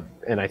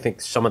 And I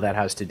think some of that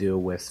has to do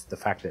with the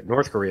fact that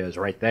North Korea is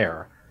right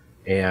there.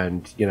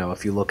 And,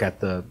 if you look at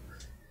the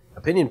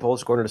opinion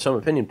polls, according to some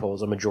opinion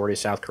polls, a majority of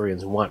South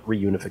Koreans want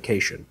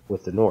reunification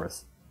with the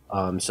North.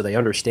 So they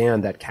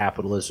understand that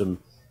capitalism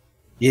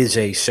is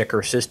a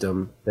sicker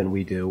system than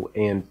we do,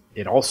 and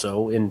it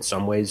also, in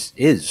some ways,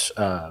 is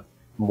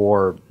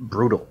more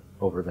brutal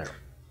over there.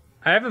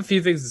 I have a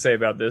few things to say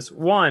about this.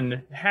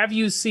 One, have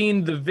you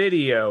seen the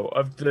video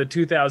of the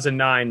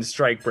 2009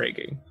 strike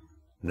breaking?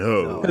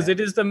 No. Because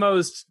it is the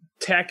most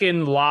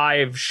Tekken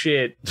live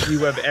shit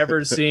you have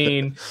ever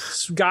seen.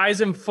 Guys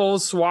in full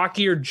SWAT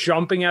gear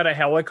jumping out of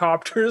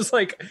helicopters,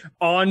 like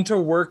onto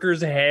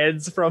workers'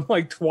 heads from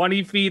like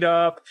 20 feet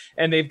up,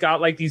 and they've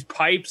got like these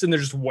pipes and they're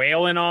just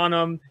wailing on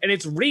them, and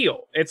it's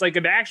real. It's like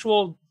an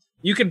actual.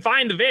 You can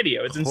find the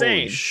video. It's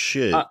insane. Holy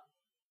shit.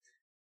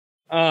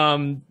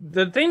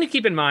 The thing to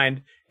keep in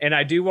mind, and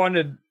I do want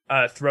to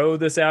throw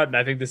this out, and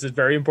I think this is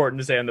very important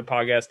to say on the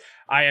podcast,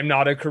 I am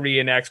not a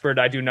Korean expert.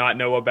 I do not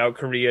know about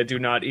Korea. Do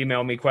not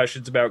email me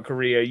questions about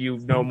Korea. You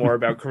know more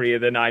about Korea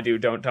than I do.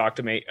 Don't talk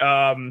to me.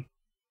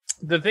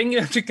 The thing you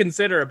have to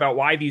consider about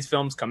why these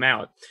films come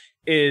out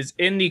is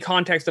in the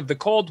context of the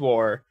Cold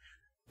War,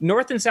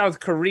 North and South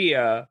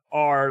Korea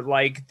are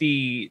like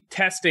the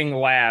testing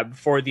lab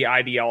for the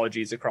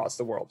ideologies across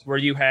the world, where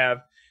you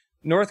have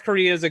North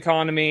Korea's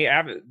economy.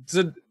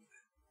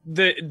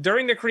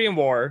 During the Korean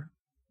War,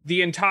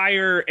 the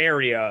entire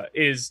area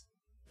is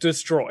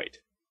destroyed.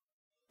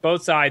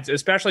 Both sides,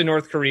 especially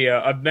North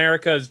Korea.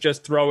 America is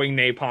just throwing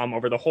napalm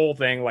over the whole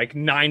thing. Like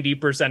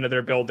 90% of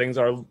their buildings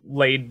are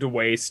laid to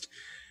waste.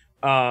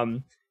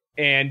 And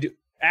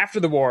after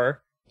the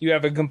war, you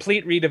have a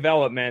complete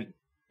redevelopment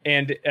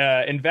and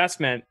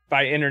investment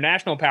by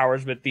international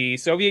powers, with the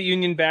Soviet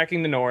Union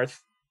backing the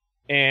North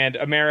and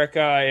America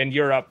and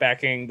Europe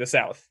backing the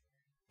South.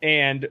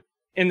 And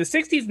in the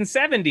 60s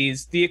and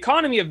 70s, the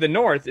economy of the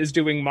North is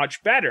doing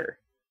much better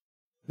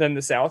than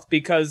the South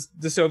because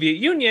the Soviet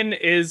Union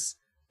is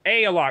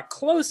a lot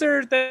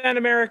closer than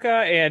America,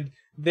 and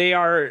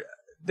they're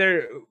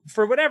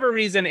for whatever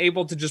reason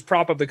able to just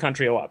prop up the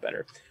country a lot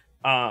better.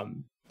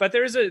 But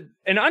there's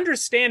an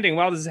understanding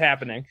while this is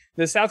happening.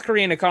 The South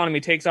Korean economy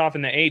takes off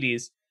in the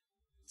 80s.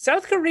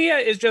 South Korea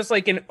is just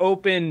like an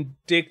open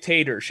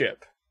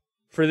dictatorship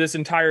for this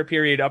entire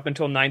period up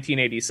until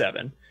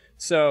 1987.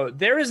 So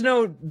there is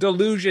no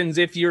delusions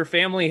if your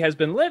family has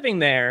been living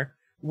there.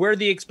 We're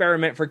the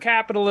experiment for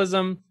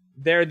capitalism.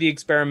 They're the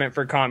experiment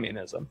for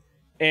communism.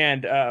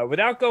 And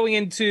without going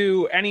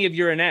into any of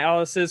your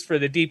analysis for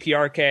the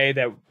DPRK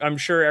that I'm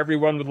sure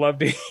everyone would love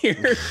to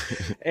hear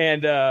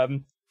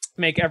and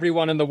make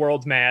everyone in the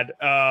world mad,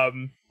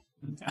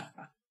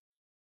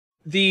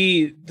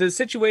 the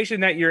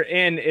situation that you're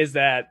in is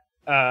that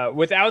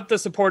without the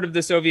support of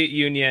the Soviet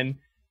Union,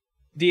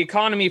 the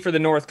economy for the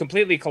North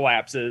completely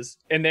collapses,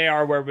 and they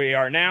are where we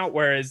are now,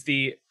 whereas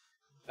the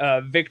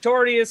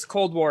victorious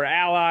Cold War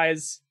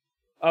allies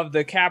of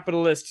the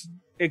capitalist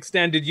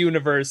extended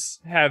universe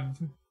have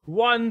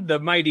won the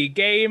mighty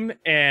game,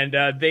 and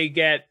they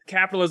get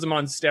capitalism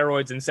on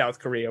steroids in South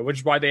Korea, which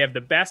is why they have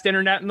the best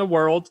internet in the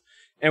world,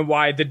 and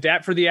why the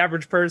debt for the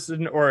average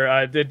person,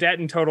 or the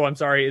debt in total, I'm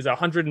sorry, is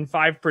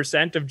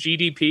 105% of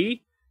GDP,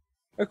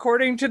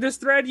 according to this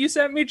thread you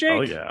sent me, Jake.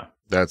 Oh, yeah.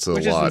 That's a lot.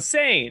 Which is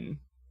insane.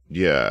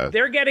 Yeah.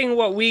 They're getting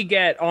what we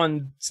get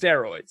on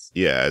steroids.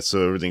 Yeah,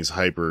 so everything's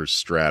hyper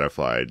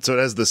stratified. So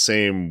it has the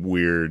same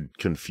weird,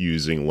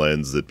 confusing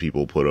lens that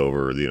people put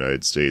over the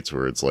United States,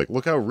 where it's like,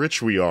 look how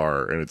rich we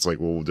are. And it's like,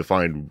 well,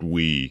 define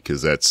we,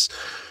 because that's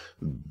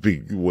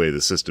the way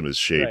the system is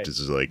shaped. Right.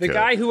 Is like the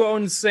guy who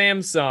owns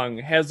Samsung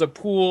has a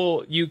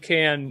pool you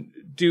can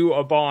do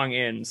a bong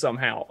in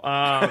somehow.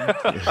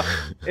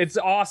 It's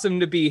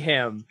awesome to be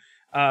him.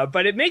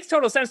 But it makes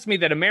total sense to me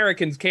that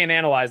Americans can't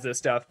analyze this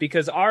stuff,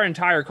 because our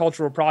entire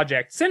cultural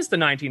project since the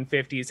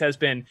 1950s has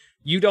been,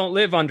 you don't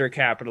live under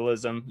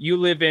capitalism, you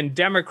live in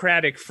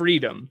democratic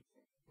freedom.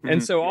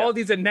 And so all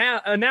these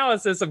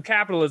analysis of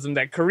capitalism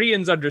that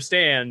Koreans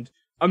understand,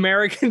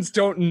 Americans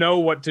don't know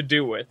what to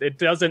do with. It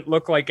doesn't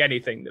look like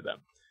anything to them.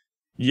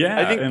 Yeah,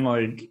 I think, and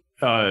like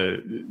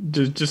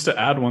just to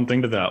add one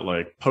thing to that,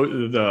 like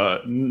the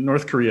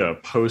North Korea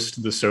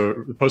post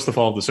the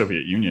fall of the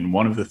Soviet Union,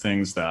 one of the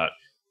things that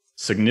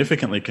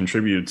significantly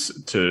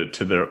contributes to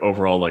their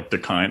overall like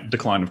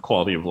decline of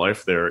quality of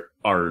life there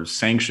are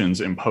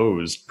sanctions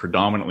imposed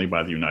predominantly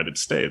by the United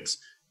States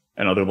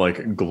and other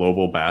like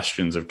global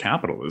bastions of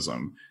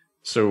capitalism.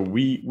 So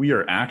we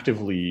are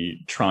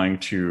actively trying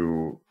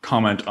to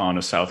comment on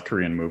a South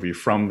Korean movie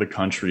from the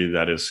country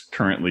that is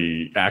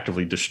currently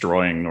actively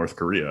destroying North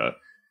Korea,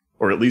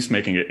 or at least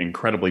making it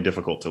incredibly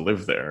difficult to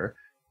live there.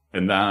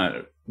 And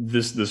that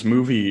this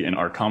movie and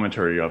our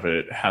commentary of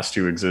it has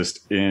to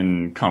exist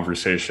in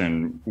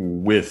conversation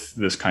with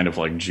this kind of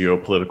like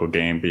geopolitical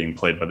game being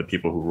played by the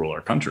people who rule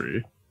our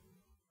country.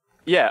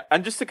 Yeah,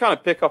 and just to kind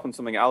of pick up on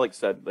something Alex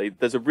said,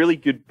 there's a really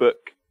good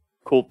book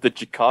called The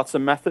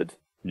Jakarta Method.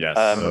 Yes.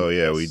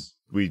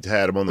 We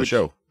had him on the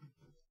show.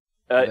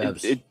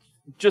 It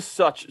just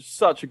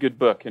such a good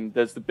book, and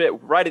there's the bit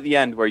right at the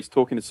end where he's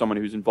talking to someone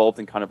who's involved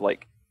in kind of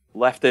like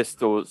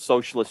leftist or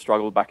socialist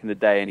struggle back in the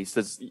day, and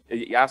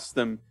he asks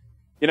them,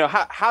 you know,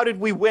 how did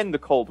we win the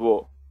Cold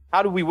War?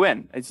 How did we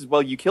win? And he says,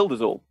 well, you killed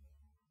us all.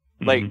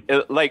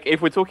 Mm-hmm. Like if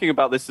we're talking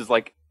about this as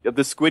like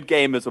the Squid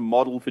Game as a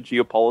model for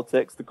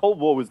geopolitics, the Cold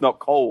War was not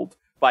cold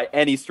by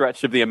any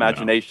stretch of the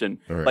imagination.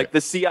 No. Right. Like the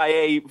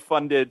CIA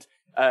funded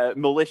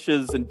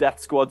militias and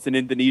death squads in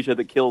Indonesia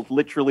that killed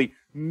literally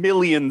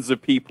millions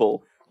of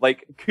people,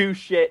 like coup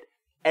shit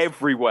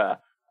everywhere.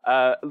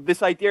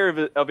 This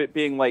idea of it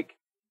being like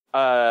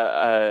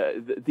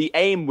the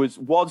aim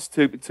was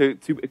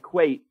to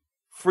equate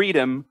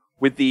freedom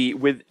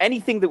with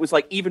anything that was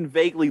like even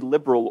vaguely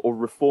liberal or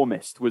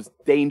reformist was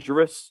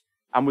dangerous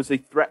and was a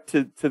threat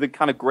to the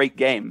kind of great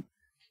game.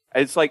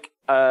 It's like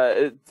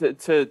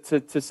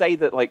to say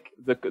that like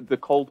the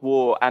Cold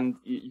War, and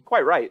you're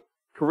quite right,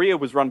 Korea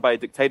was run by a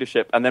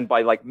dictatorship and then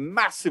by like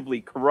massively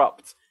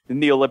corrupt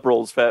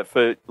neoliberals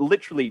for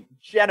literally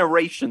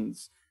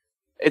generations.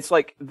 It's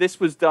like this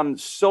was done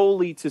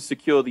solely to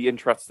secure the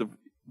interests of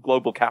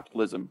global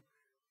capitalism,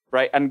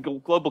 right? And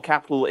global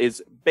capital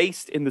is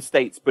based in the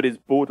States, but is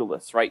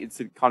borderless, right?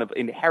 It's kind of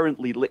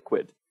inherently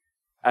liquid.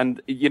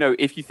 And, you know,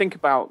 if you think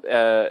about,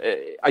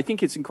 I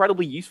think it's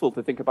incredibly useful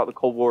to think about the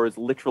Cold War as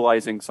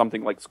literalizing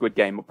something like Squid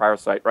Game or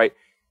Parasite, right?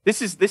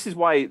 This is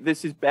why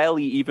this is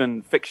barely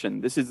even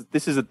fiction. This is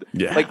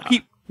like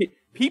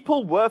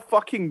people were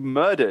fucking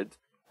murdered,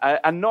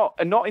 and not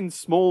in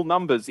small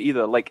numbers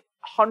either, like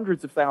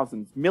hundreds of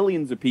thousands,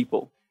 millions of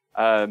people,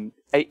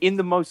 in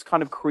the most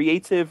kind of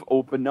creative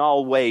or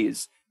banal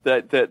ways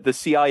that the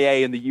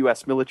CIA and the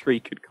US military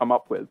could come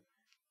up with.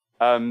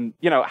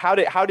 You know, how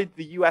did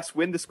the US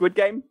win the Squid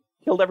Game?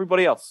 Killed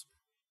everybody else.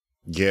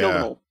 Killed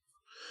them all.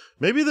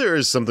 Maybe there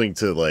is something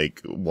to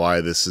like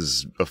why this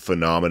is a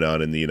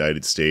phenomenon in the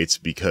United States,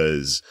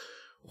 because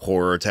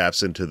horror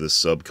taps into the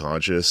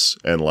subconscious,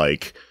 and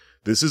like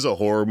this is a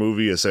horror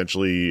movie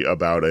essentially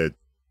about a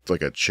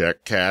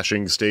check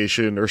cashing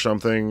station or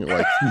something,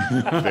 like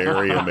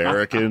very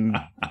American,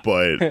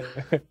 but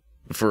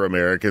for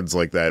Americans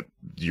like that,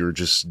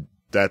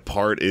 that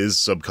part is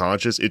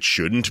subconscious. It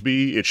shouldn't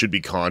be. It should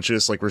be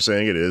conscious, like we're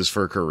saying it is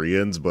for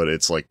Koreans, but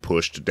it's like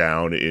pushed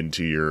down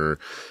into your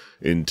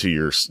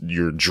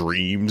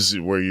dreams,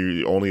 where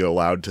you're only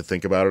allowed to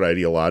think about it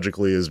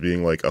ideologically as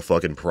being like a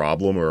fucking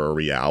problem or a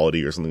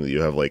reality or something that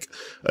you have like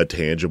a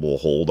tangible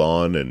hold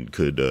on and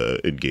could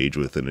engage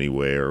with in any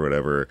way or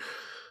whatever.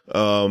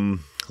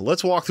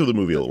 Let's walk through the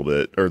movie a little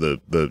bit, or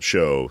the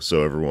show,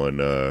 so everyone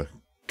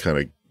kind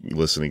of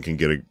listening can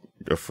get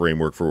a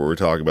framework for what we're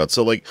talking about.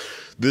 So like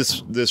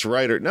this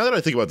writer, now that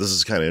I think about this,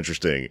 is kind of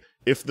interesting.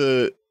 If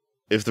the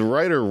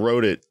writer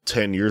wrote it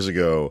 10 years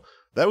ago,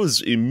 that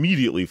was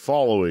immediately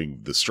following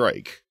the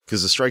strike,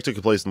 because the strike took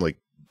place in like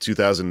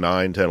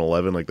 2009, 10,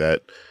 11, like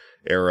that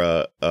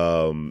era.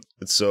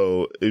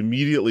 So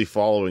immediately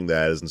following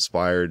that is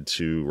inspired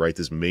to write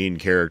this main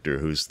character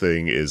whose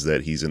thing is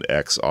that he's an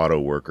ex-auto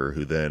worker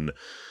who then,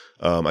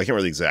 I can't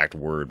remember the exact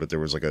word, but there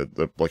was like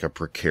a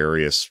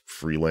precarious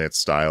freelance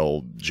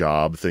style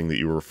job thing that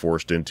you were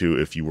forced into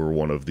if you were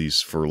one of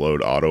these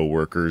furloughed auto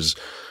workers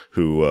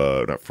who,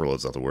 not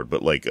furloughed's not the word,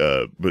 but like,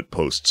 but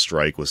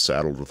post-strike was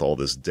saddled with all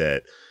this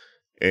debt.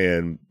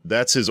 And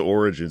that's his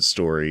origin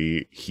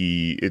story.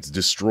 It's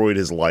destroyed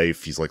his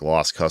life. He's like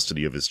lost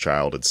custody of his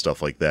child and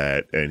stuff like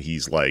that. And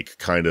he's like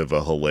kind of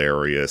a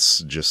hilarious,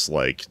 just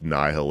like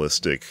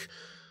nihilistic,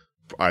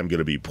 I'm going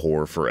to be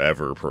poor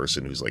forever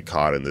person who's like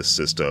caught in this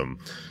system.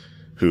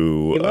 He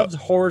loves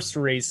horse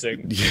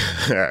racing.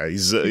 Yeah,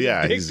 he's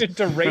addicted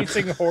to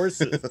racing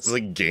horses. It's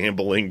like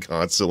gambling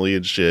constantly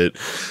and shit.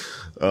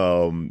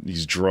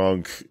 He's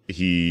drunk.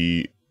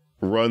 He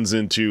runs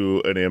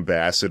into an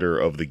ambassador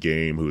of the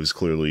game who is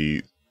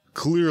clearly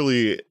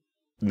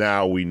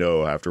now we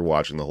know after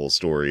watching the whole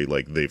story,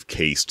 like they've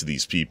cased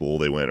these people.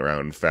 They went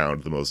around and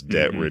found the most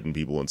debt-ridden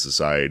people in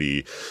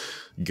society.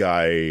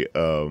 Guy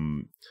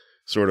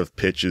sort of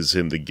pitches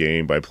him the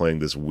game by playing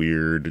this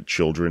weird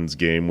children's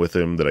game with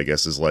him that I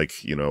guess is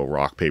like, you know,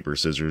 rock, paper,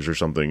 scissors or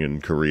something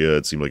in Korea.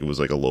 It seemed like it was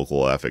like a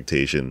local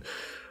affectation,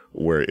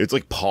 where it's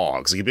like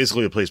Pogs. Like he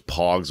basically plays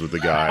Pogs with the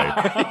guy.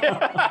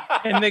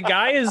 And the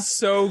guy is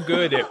so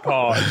good at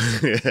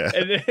Pogs. Yeah.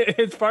 And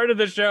it's part of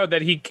the show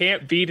that he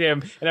can't beat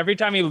him. And every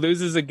time he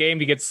loses a game,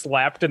 he gets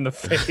slapped in the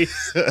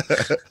face.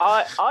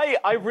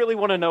 I really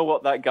want to know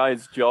what that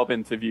guy's job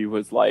interview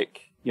was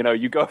like. You know,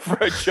 you go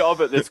for a job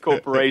at this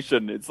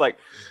corporation. It's like,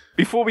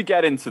 before we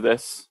get into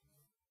this,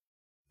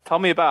 tell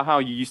me about how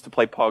you used to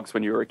play Pogs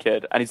when you were a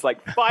kid. And he's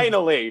like,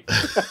 finally!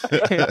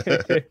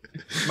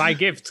 My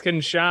gifts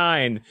can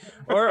shine.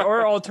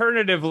 Or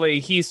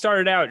alternatively, he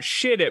started out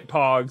shit at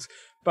Pogs,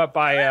 but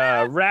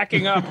by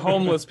racking up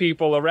homeless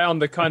people around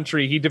the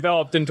country, he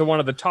developed into one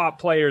of the top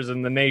players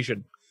in the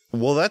nation.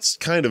 Well, that's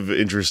kind of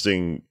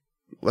interesting.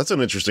 That's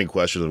an interesting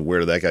question of where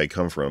did that guy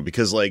come from?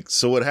 Because, like,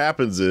 so what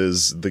happens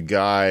is the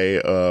guy,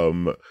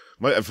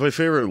 my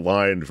favorite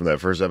line from that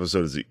first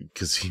episode is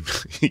because he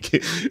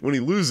when he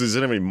loses, he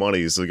doesn't have any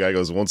money. So the guy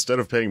goes, well, instead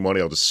of paying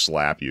money, I'll just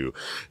slap you.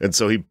 And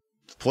so he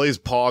plays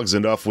Pogs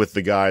enough with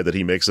the guy that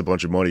he makes a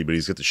bunch of money, but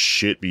he's got the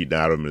shit beaten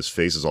out of him and his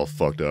face is all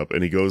fucked up.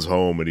 And he goes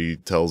home and he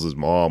tells his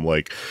mom,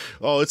 like,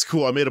 oh, it's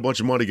cool. I made a bunch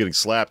of money getting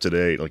slapped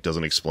today. Like,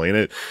 doesn't explain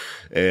it.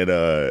 And,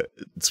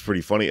 it's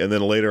pretty funny. And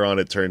then later on,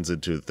 it turns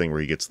into a thing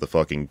where he gets the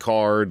fucking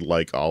card,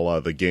 like a la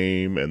the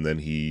game. And then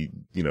he,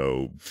 you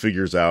know,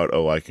 figures out,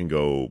 oh, I can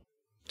go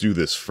do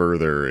this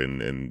further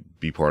and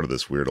be part of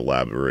this weird,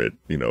 elaborate,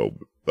 you know,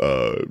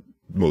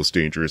 most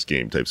dangerous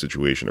game type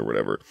situation or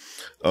whatever.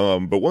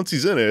 But once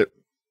he's in it,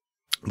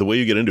 the way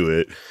you get into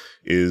it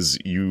is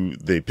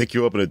they pick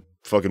you up in a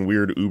fucking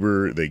weird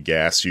Uber, they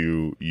gas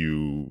you,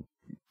 you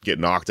get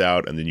knocked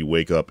out, and then you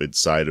wake up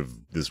inside of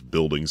this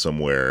building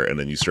somewhere, and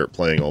then you start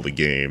playing all the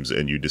games,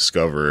 and you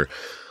discover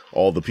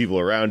all the people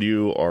around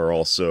you are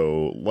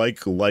also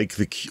like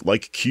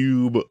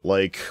Cube,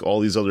 like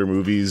all these other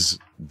movies.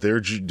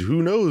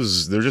 Who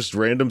knows? They're just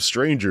random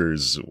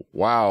strangers.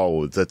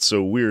 Wow, that's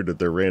so weird that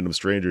they're random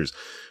strangers,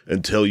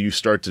 until you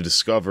start to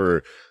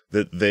discover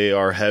that they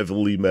are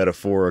heavily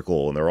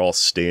metaphorical and they're all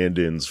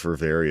stand-ins for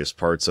various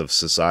parts of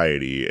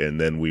society.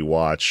 And then we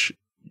watch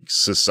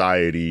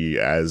society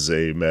as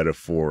a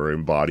metaphor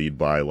embodied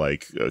by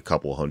like a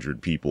couple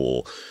hundred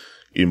people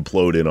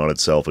implode in on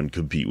itself and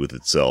compete with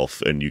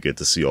itself. And you get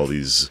to see all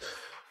these,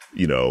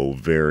 you know,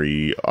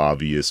 very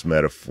obvious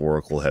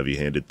metaphorical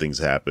heavy-handed things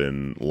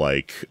happen,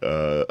 like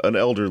an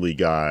elderly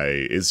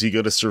guy. Is he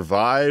going to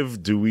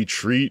survive? Do we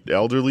treat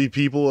elderly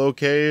people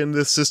okay in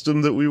this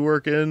system that we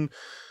work in?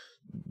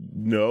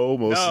 No,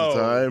 most of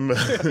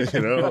the time.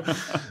 You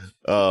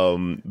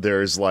know,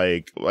 there's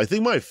like, I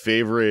think my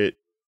favorite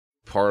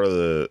part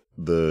of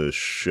the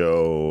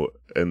show,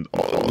 and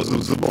this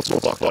was the most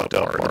fucked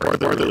up part.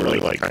 They really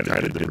kind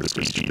of did this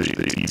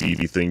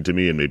TV thing to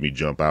me and made me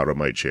jump out of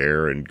my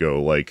chair and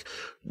go like,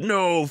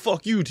 "No,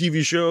 fuck you,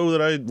 TV show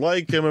that I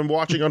like and I'm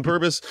watching on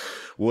purpose."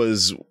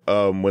 Was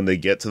when they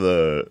get to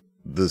the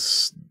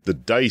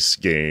dice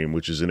game,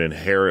 which is an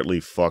inherently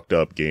fucked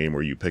up game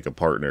where you pick a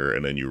partner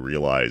and then you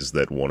realize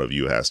that one of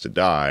you has to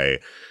die,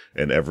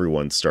 and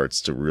everyone starts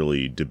to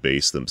really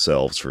debase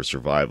themselves for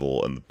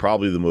survival. And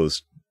probably the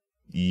most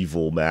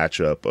evil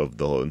matchup of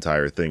the whole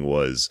entire thing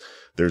was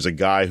there's a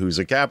guy who's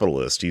a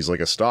capitalist. He's like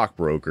a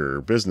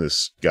stockbroker,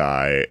 business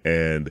guy,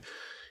 and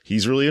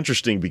he's really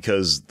interesting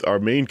because our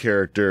main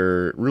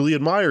character really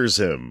admires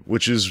him,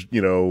 which is,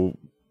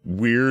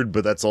 weird,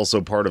 but that's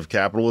also part of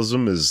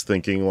capitalism, is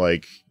thinking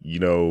like, I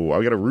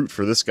gotta root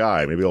for this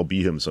guy. Maybe I'll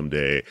be him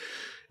someday.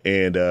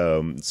 And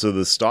so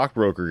the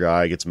stockbroker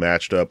guy gets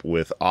matched up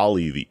with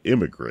Ali, the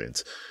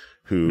immigrant,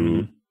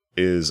 who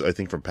is, I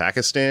think, from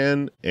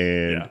Pakistan,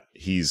 and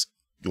he's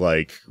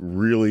like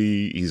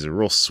he's a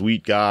real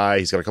sweet guy.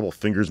 He's got a couple of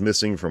fingers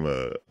missing from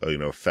a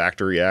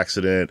factory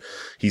accident.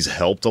 He's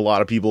helped a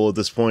lot of people at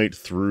this point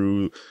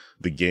through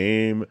the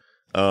game.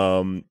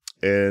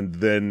 And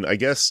then I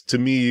guess to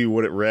me,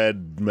 what it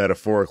read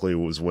metaphorically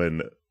was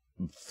when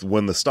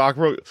the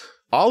stockbroker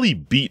Ali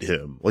beat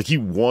him, like he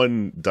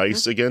won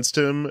dice against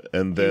him,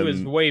 and then he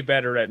was way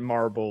better at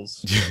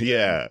marbles.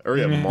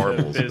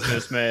 Marbles,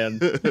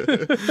 businessman.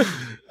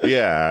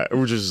 Yeah,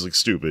 which is like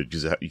stupid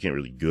because you can't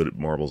really good at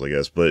marbles, I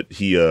guess. But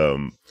he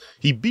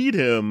beat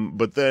him,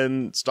 but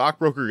then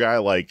stockbroker guy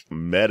like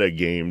meta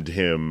gamed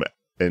him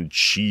and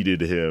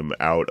cheated him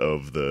out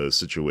of the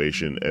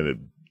situation,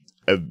 and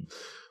it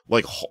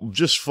like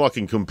just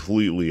fucking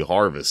completely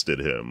harvested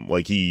him.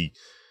 Like he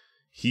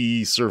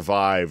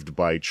survived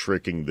by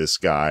tricking this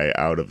guy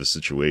out of a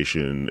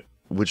situation,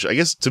 which I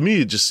guess to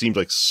me, it just seemed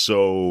like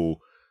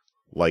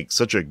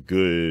such a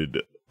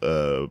good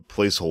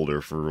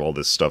placeholder for all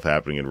this stuff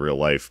happening in real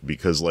life.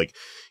 Because like,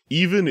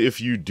 even if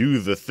you do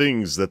the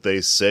things that they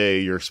say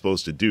you're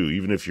supposed to do,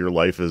 even if your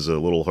life is a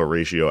little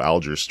Horatio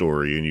Alger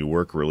story and you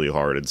work really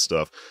hard and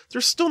stuff, they're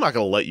still not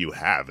going to let you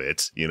have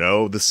it.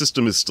 The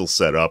system is still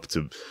set up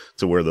to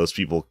where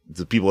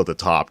the people at the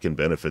top can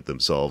benefit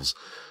themselves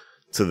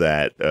to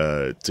that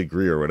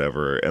degree or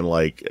whatever. And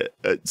like,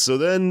 so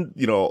then,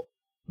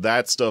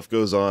 that stuff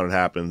goes on and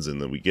happens,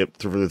 and then we get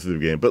through the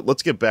game. But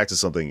let's get back to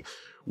something.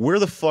 Where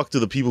the fuck do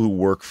the people who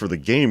work for the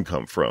game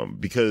come from?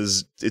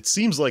 Because it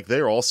seems like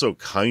they're also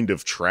kind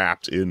of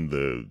trapped in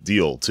the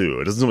deal too.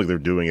 It doesn't seem like they're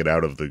doing it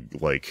out of the,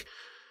 like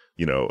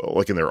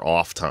in their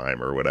off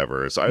time or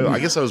whatever. So I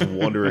guess I was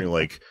wondering,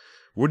 like,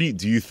 what do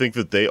you think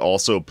that they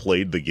also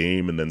played the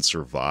game and then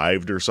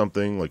survived or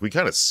something? Like, we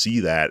kind of see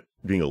that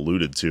being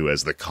alluded to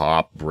as the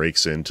cop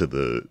breaks into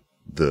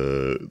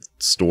the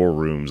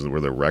storerooms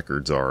where the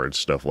records are and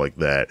stuff like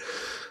that.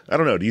 I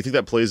don't know. Do you think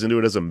that plays into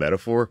it as a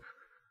metaphor?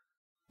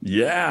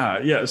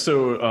 Yeah.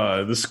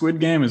 So the Squid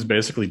Game is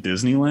basically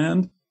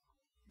Disneyland,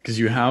 because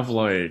you have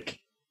like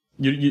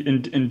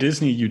in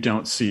Disney, you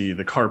don't see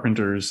the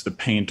carpenters, the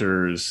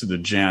painters, the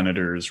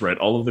janitors, right?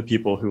 All of the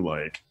people who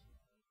like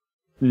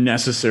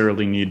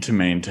necessarily need to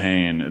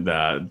maintain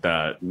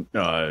that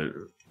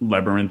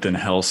labyrinthine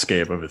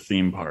hellscape of a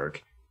theme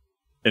park.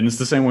 And it's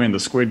the same way in the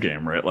Squid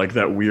Game, right? Like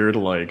that weird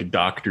like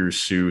Dr.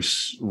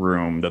 Seuss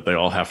room that they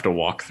all have to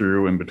walk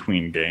through in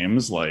between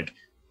games. Like,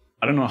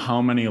 I don't know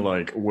how many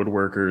like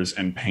woodworkers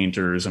and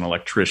painters and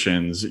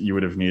electricians you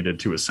would have needed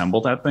to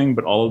assemble that thing,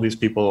 but all of these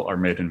people are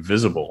made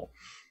invisible,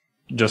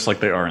 just like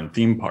they are in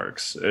theme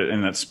parks.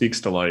 And that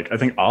speaks to like, I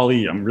think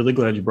Ali, I'm really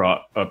glad you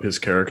brought up his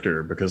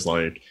character, because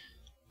like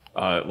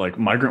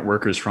migrant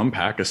workers from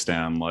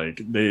Pakistan,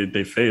 like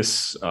they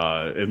face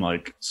in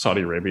like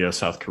Saudi Arabia,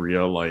 South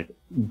Korea, like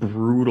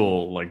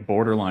brutal, like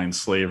borderline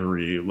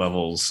slavery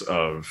levels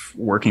of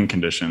working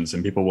conditions,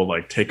 and people will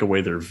like take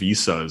away their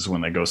visas when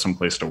they go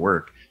someplace to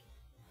work.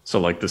 So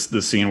like the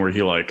scene where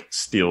he like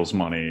steals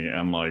money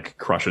and like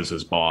crushes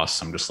his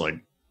boss, I'm just like,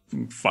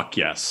 fuck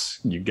yes,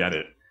 you get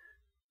it.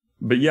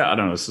 But yeah, I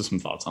don't know. Just some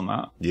thoughts on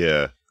that.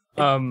 Yeah.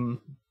 All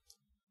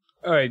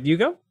right, you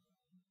go.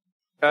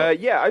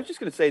 Yeah, I was just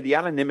going to say the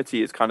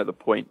anonymity is kind of the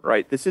point,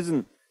 right? This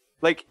isn't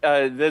like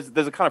there's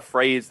a kind of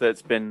phrase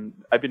I've been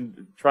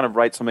trying to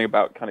write something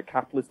about kind of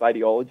capitalist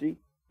ideology,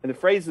 and the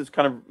phrase that's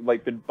kind of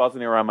like been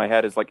buzzing around my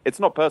head is like, it's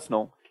not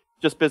personal,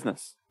 just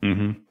business,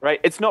 right?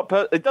 It's not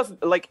it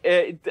doesn't like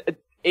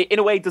in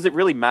a way, does it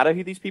really matter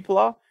who these people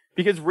are?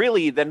 Because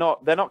really, they're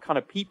not kind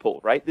of people,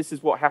 right? This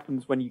is what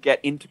happens when you get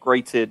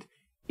integrated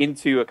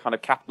into a kind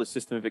of capitalist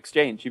system of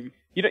exchange.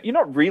 You're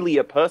not really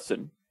a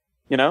person.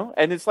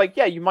 And it's like,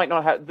 yeah, you might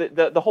not have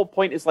the whole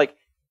point is like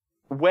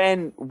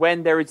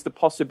when there is the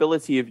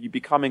possibility of you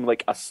becoming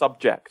like a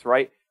subject,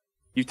 right?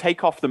 You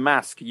take off the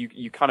mask,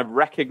 you kind of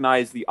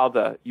recognize the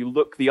other, you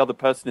look the other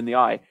person in the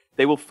eye,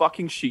 they will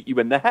fucking shoot you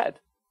in the head.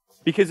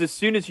 Because as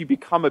soon as you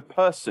become a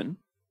person,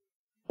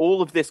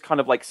 all of this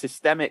kind of like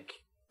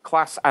systemic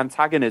class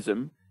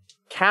antagonism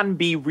can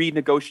be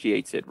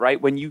renegotiated, right?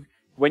 When you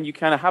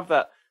kind of have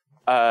that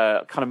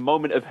kind of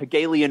moment of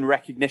Hegelian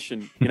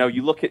recognition. You know,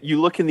 you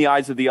look in the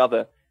eyes of the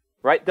other,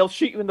 right? They'll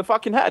shoot you in the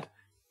fucking head,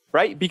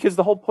 right? Because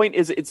the whole point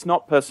is it's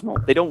not personal.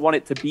 They don't want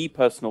it to be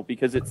personal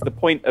because it's the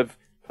point of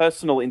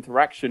personal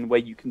interaction where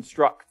you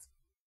construct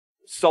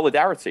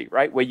solidarity,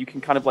 right? Where you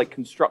can kind of like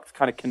construct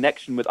kind of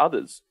connection with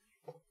others.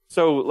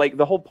 So like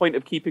the whole point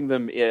of keeping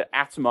them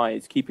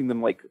atomized, keeping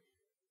them like,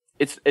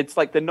 it's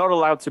like they're not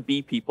allowed to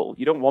be people.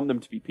 You don't want them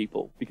to be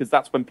people because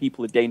that's when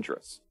people are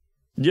dangerous.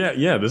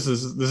 Yeah. This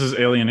is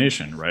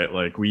alienation, right?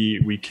 Like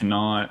we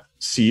cannot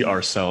see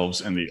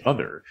ourselves in the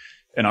other.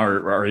 And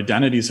our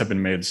identities have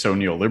been made so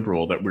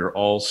neoliberal that we're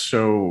all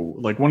so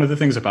like, one of the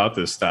things about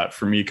this that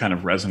for me kind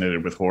of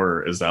resonated with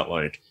horror is that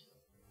like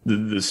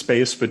the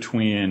space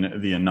between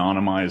the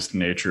anonymized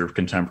nature of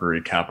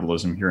contemporary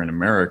capitalism here in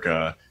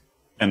America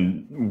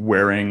and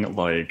wearing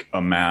like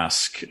a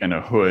mask and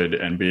a hood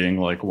and being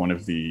like one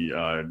of the,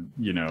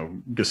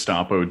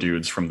 Gestapo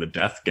dudes from the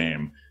Death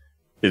Game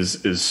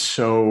is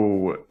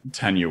so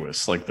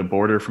tenuous, like the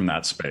border from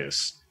that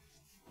space.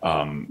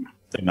 And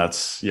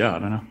that's, I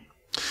don't know.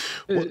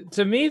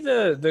 To me,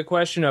 the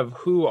question of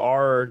who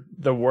are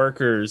the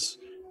workers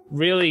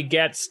really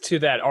gets to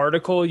that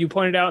article you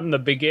pointed out in the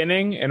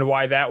beginning and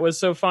why that was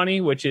so funny,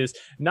 which is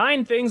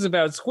 9 things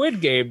about Squid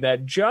Game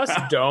that just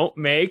don't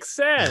make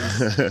sense.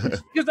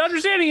 Because the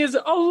understanding is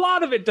a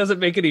lot of it doesn't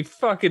make any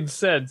fucking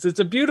sense.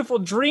 It's a beautiful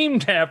dream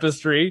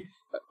tapestry.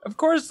 Of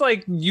course,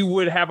 like, you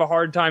would have a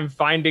hard time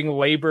finding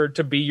labor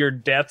to be your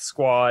death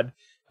squad.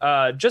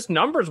 Just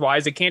numbers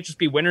wise, it can't just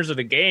be winners of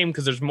the game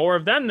because there's more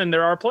of them than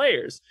there are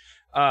players.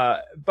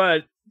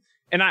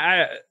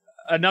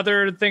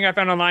 Another thing I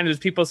found online is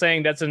people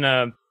saying that's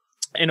an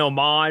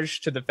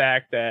homage to the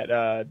fact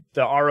that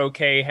the ROK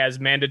has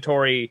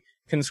mandatory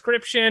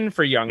conscription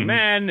for young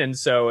men, and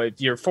so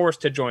you're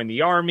forced to join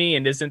the army.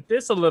 And isn't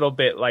this a little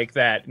bit like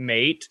that,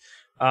 mate?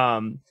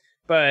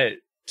 But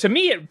to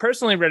me, it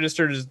personally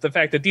registered as the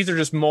fact that these are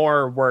just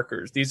more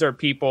workers. These are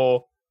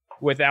people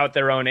without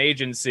their own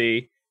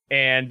agency,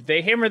 and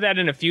they hammer that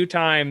in a few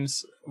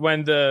times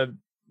when the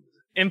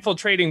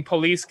infiltrating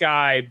police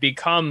guy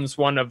becomes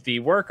one of the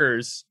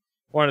workers,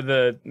 one of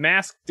the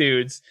masked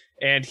dudes,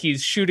 and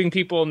he's shooting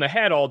people in the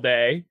head all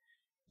day.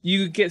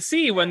 You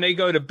see when they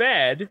go to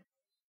bed,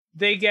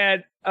 they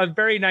get a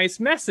very nice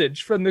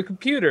message from the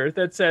computer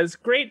that says,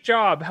 "Great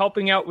job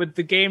helping out with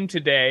the game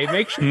today.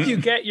 Make sure you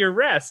get your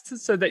rest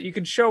so that you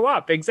can show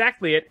up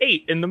exactly at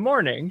 8 in the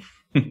morning."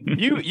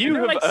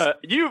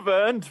 You've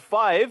earned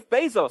 5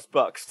 Bezos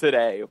bucks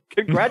today.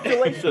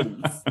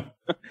 Congratulations.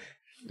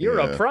 You're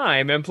a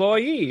prime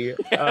employee.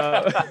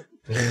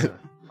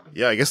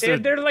 Yeah, I guess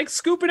they're like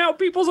scooping out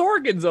people's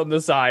organs on the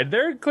side.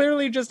 They're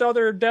clearly just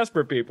other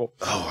desperate people.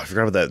 Oh, I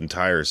forgot about that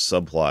entire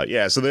subplot.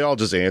 Yeah, so they all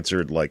just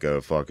answered like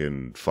a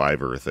fucking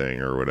Fiverr thing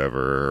or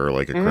whatever, or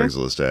like a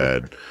Craigslist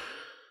ad.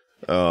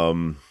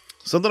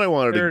 Something I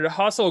wanted They're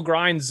hustle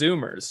grind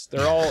Zoomers.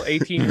 They're all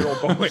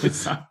 18-year-old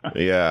boys.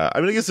 Yeah,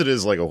 I mean, I guess it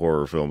is like a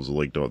horror film, so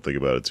like don't think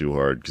about it too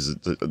hard. Because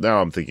now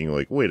I'm thinking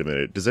like, wait a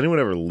minute, does anyone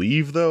ever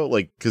leave though?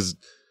 Like, because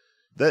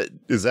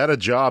is that a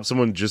job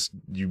someone just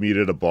you meet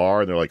at a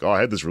bar and they're like, oh, I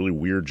had this really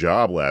weird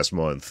job last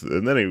month,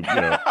 and then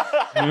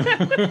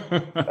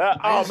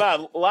oh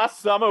man, last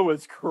summer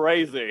was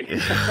crazy.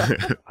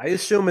 I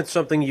assume it's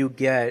something you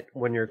get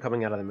when you're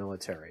coming out of the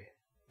military.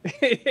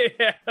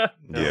 Yeah.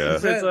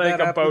 It's like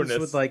a bonus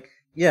with like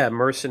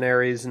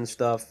mercenaries and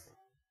stuff.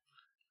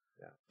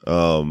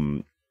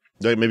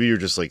 Like maybe you're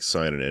just like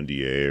sign an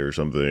NDA or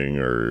something,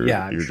 or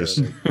you just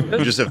have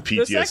PTSD.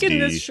 The second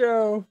this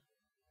show,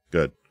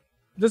 good.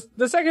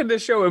 The second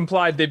this show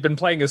implied they've been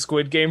playing a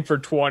Squid Game for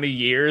 20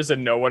 years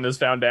and no one has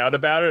found out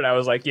about it, I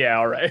was like, yeah,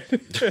 all right.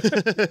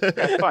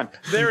 Fine.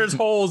 There is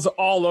holes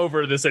all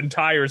over this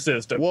entire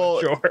system. Well,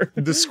 sure.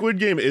 The Squid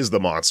Game is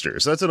the monster.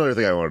 So that's another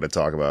thing I wanted to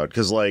talk about.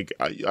 Because, like,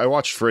 I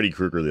watched Freddy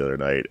Krueger the other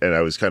night, and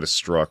I was kind of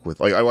struck with,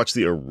 like, I watched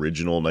the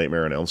original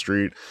Nightmare on Elm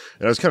Street,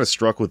 and I was kind of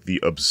struck with the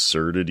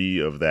absurdity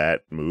of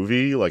that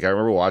movie. Like, I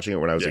remember watching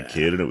it when I was a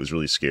kid, and it was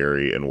really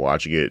scary, and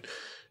watching it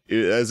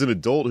as an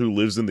adult who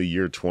lives in the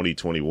year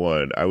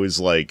 2021, I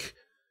was like,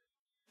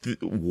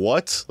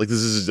 what? Like, this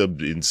is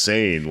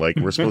insane. Like,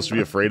 we're supposed to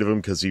be afraid of him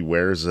because he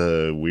wears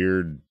a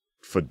weird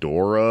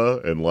fedora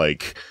and,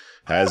 like,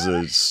 has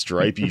a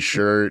stripy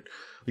shirt.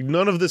 Like,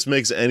 none of this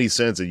makes any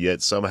sense, and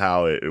yet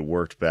somehow it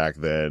worked back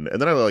then.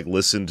 And then I, like,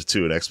 listened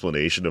to an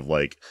explanation of,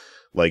 like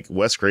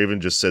Wes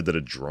Craven just said that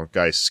a drunk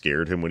guy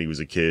scared him when he was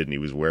a kid, and he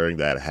was wearing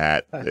that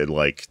hat, and,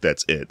 like,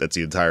 that's it. That's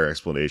the entire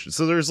explanation.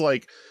 So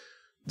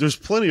there's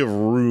plenty of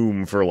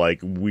room for like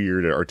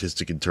weird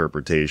artistic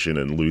interpretation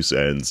and loose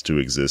ends to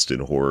exist in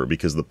horror,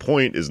 because the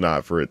point is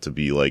not for it to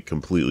be like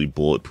completely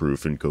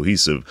bulletproof and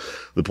cohesive.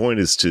 The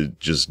point is to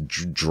just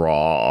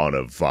draw on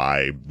a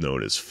vibe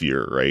known as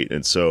fear, right?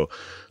 And so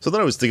then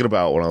I was thinking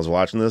about when I was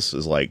watching this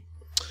is like,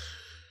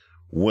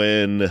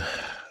 when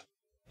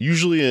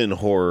usually in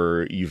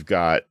horror you've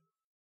got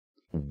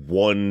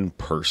one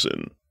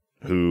person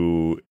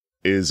who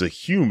is a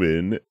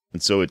human,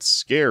 and so it's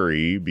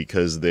scary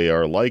because they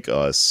are like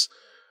us,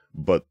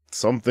 but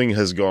something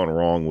has gone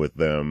wrong with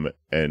them,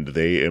 and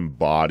they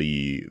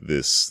embody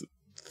this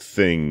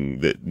thing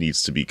that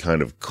needs to be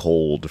kind of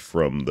culled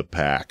from the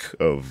pack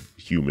of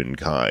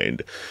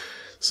humankind.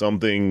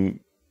 Something,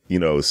 you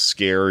know,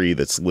 scary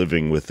that's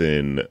living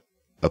within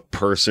a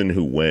person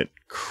who went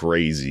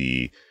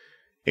crazy.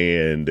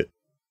 And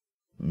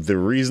the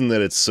reason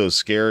that it's so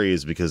scary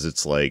is because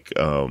it's like,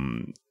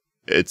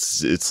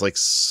 it's like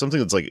something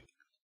that's like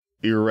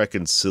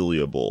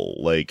irreconcilable.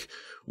 Like,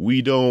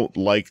 we don't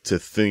like to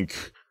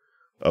think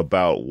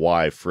about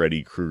why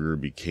Freddy Krueger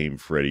became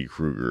Freddy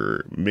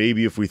Krueger.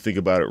 Maybe if we think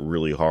about it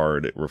really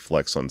hard, it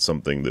reflects on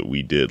something that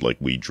we did, like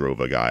we drove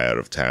a guy out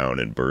of town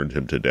and burned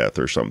him to death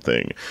or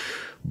something.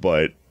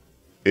 But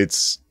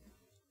it's,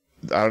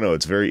 I don't know,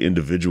 it's very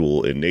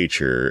individual in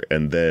nature.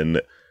 And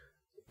then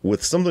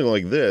with something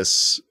like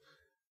this,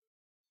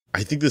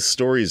 I think this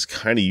story is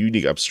kind of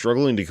unique. I'm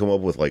struggling to come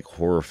up with like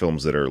horror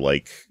films that are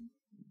like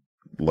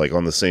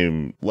on the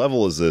same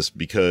level as this,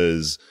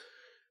 because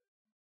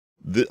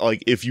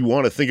like, if you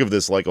want to think of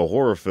this like a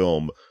horror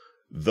film,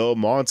 the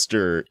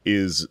monster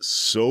is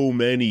so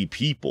many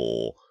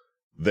people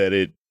that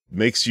it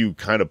makes you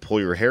kind of pull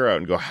your hair out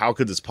and go, how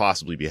could this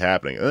possibly be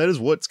happening? And that is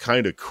what's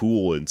kind of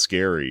cool and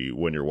scary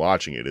when you're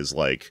watching it, is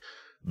like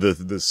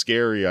the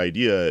scary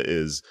idea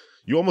is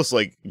you almost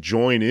like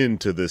join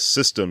into this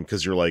system,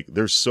 because you're like,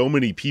 there's so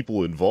many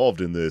people involved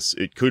in this,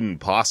 it couldn't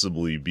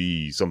possibly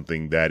be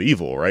something that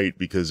evil, right?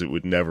 Because you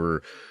would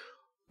never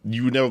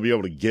be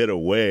able to get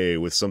away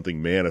with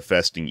something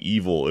manifesting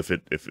evil if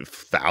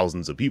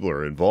thousands of people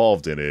are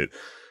involved in it,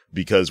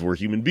 because we're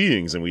human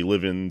beings and we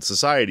live in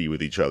society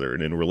with each other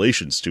and in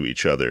relations to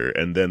each other.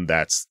 And then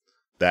that's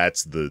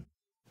the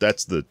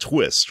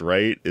twist,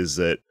 right? Is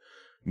that,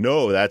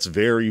 no, that's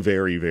very,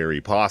 very,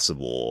 very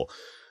possible.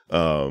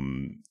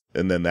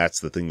 And then that's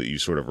the thing that you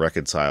sort of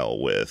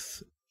reconcile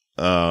with.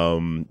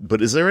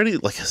 But is there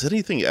has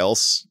anything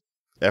else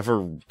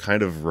ever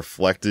kind of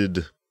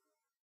reflected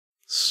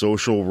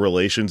social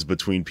relations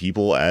between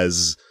people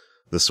as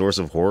the source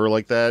of horror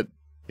like that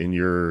in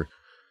your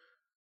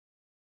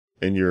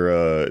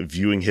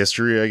viewing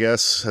history, I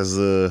guess, as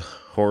the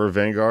Horror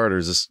Vanguard? Or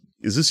is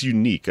this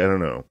unique? I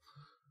don't know.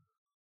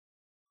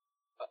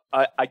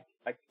 I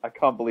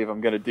can't believe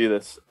I'm going to do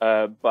this,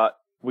 but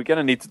we're going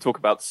to need to talk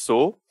about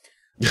Saw.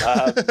 We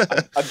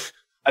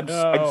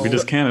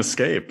just can't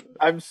escape.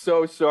 I'm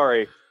so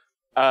sorry,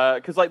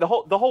 because like the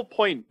whole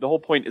point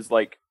is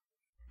like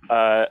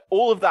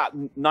all of that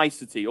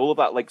nicety, all of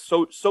that like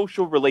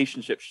social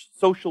relationships,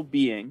 social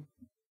being.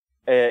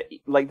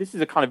 Like, this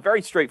is a kind of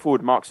very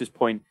straightforward Marxist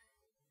point,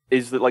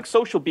 is that like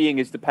social being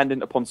is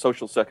dependent upon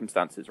social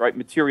circumstances, right?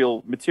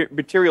 Material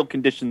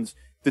conditions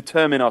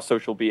determine our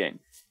social being,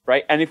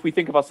 right? And if we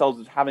think of ourselves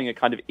as having a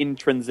kind of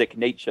intrinsic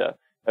nature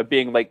of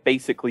being like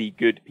basically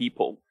good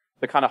people,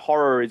 the kind of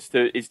horror is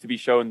to be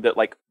shown that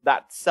like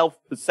that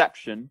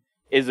self-perception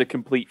is a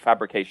complete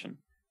fabrication.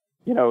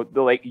 You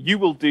know, you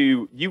will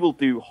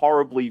do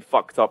horribly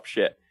fucked up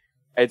shit.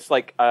 It's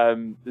like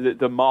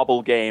the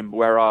marble game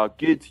where our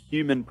good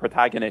human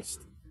protagonist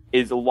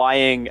is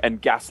lying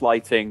and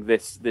gaslighting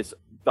this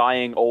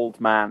dying old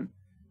man.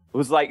 It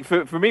was like,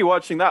 for me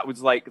watching that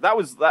was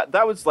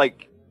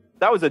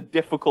a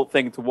difficult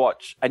thing to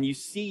watch, and you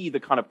see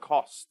the kind of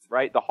cost,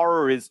 right? The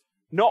horror is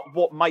not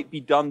what might be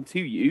done to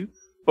you,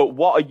 but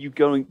what are you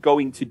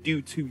going to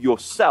do to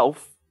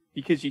yourself,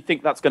 because you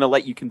think that's going to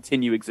let you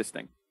continue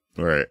existing.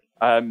 Right.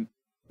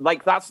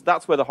 Like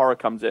that's where the horror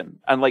comes in,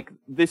 and like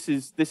this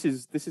is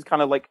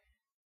kind of like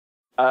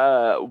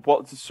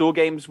what the Saw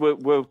games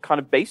were kind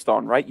of based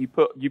on, right? You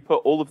put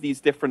all of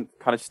these different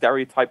kind of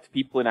stereotyped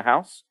people in a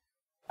house,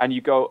 and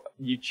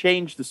you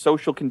change the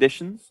social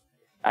conditions,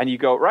 and you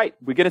go, right,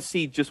 we're going to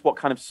see just what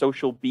kind of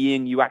social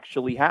being you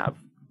actually have.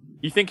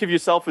 You think of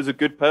yourself as a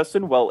good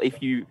person. Well,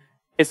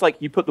 it's like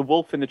you put the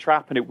wolf in the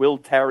trap and it will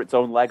tear its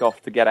own leg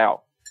off to get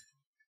out.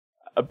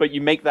 But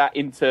you make that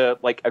into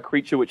like a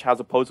creature which has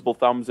opposable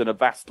thumbs and a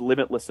vast,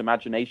 limitless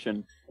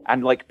imagination,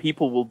 and like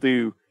people will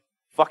do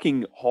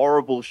fucking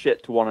horrible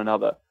shit to one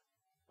another.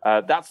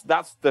 That's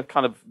the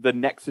kind of the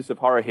nexus of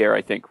horror here,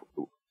 I think.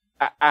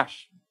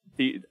 Ash,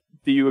 do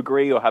you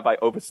agree, or have I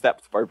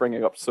overstepped by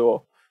bringing up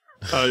Saw?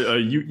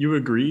 You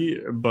agree,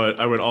 but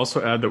I would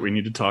also add that we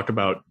need to talk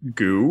about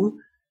goo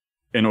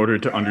in order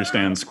to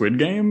understand Squid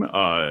Game.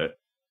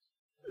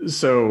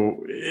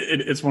 So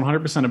it's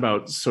 100%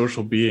 about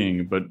social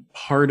being, but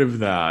part of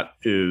that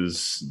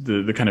is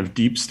the kind of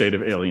deep state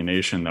of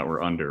alienation that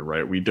we're under,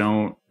 right? We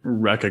don't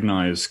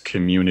recognize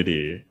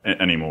community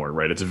anymore,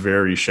 right? It's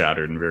very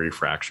shattered and very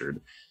fractured.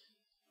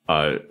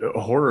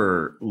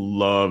 Horror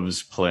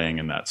loves playing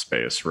in that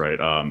space, right?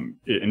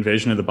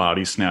 Invasion of the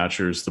Body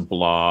Snatchers, The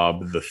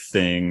Blob, The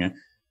Thing,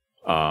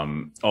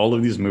 all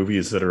of these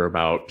movies that are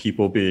about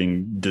people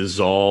being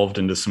dissolved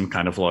into some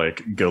kind of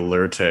like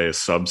Gelerte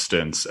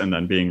substance and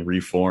then being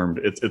reformed.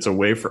 It's a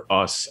way for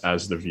us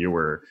as the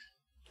viewer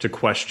to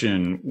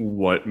question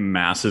what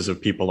masses of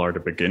people are to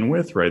begin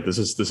with, right? This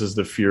is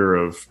the fear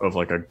of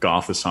like a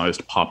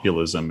gothicized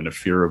populism and a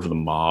fear of the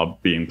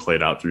mob being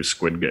played out through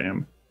Squid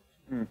Game.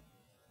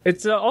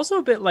 It's also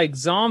a bit like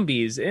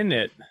zombies, isn't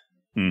it?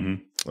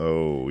 Mm-hmm.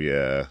 Oh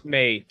yeah,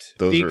 mate.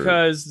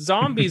 Because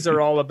zombies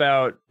are all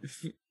about,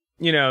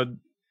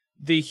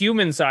 the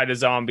human side of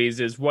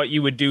zombies is what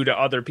you would do to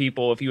other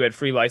people if you had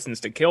free license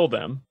to kill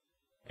them.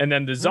 And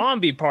then the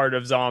zombie part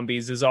of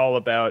zombies is all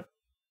about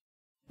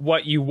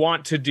what you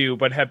want to do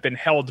but have been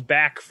held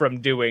back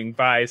from doing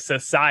by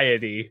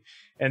society.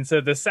 And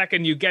so the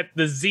second you get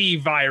the Z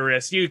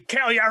virus, you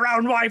kill your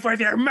own wife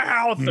with your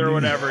mouth or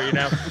whatever,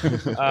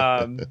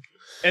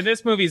 And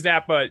this movie's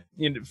that, but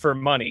for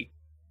money.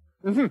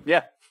 Mm-hmm.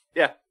 Yeah.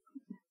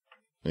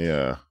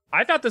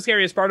 I thought the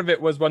scariest part of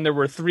it was when there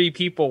were 3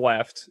 people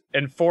left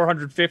and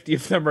 450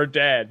 of them are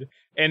dead.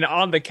 And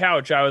on the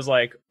couch, I was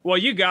like, well,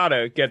 you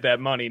gotta get that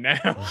money now.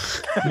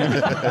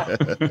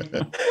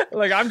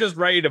 Like, I'm just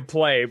ready to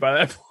play by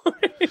that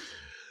point.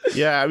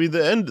 Yeah, I mean,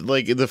 the end,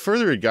 like, the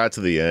further it got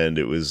to the end,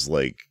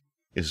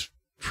 it's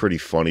pretty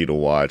funny to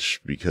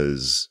watch,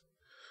 because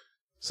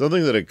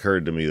something that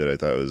occurred to me that I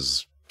thought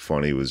was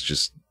funny was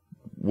just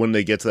when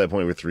they get to that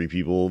point with 3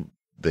 people,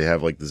 they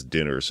have like this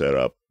dinner set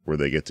up where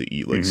they get to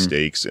eat like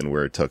steaks and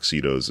wear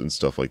tuxedos and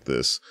stuff like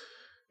this.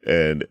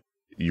 And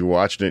you're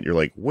watching it, you're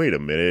like, wait a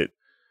minute.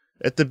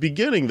 At the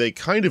beginning, they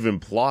kind of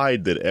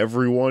implied that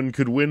everyone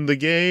could win the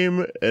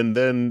game. And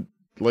then,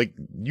 like,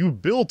 you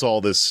built all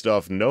this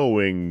stuff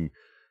knowing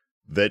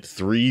that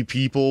 3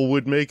 people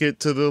would make it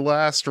to the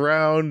last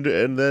round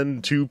and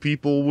then 2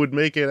 people would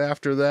make it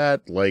after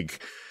that.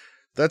 Like,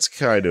 that's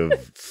kind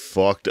of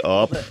fucked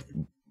up.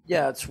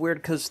 Yeah, it's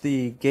weird because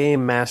the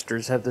game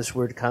masters have this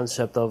weird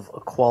concept of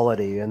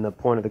equality, and the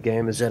point of the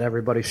game is that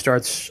everybody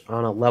starts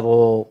on a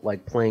level,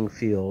 like, playing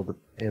field,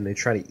 and they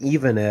try to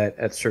even it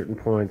at certain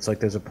points.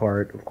 Like, there's a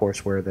part, of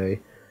course, where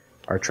they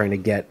are trying to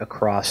get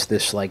across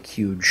this, like,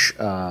 huge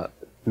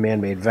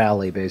man-made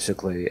valley,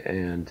 basically,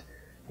 and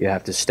you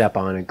have to step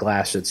on a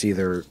glass that's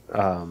either,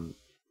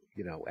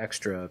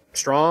 extra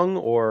strong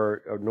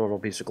or a normal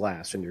piece of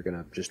glass, and you're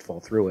going to just fall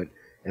through it.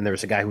 And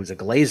there's a guy who's a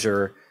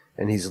glazer,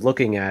 and he's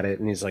looking at it,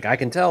 and he's like, I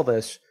can tell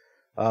this,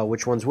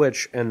 which one's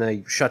which, and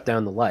they shut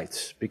down the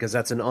lights, because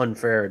that's an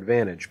unfair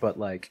advantage. But,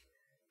 like,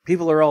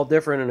 people are all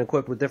different and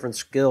equipped with different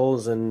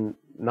skills and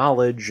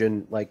knowledge,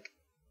 and, like,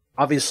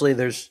 obviously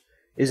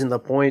isn't the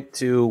point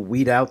to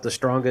weed out the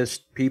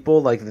strongest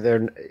people. Like,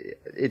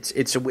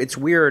 it's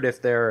weird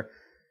if they're,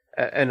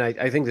 and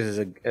I think this is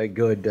a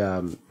good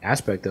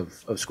aspect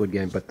of Squid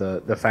Game, but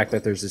the fact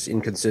that there's this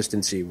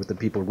inconsistency with the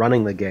people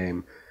running the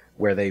game,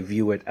 where they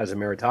view it as a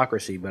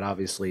meritocracy, but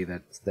obviously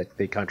that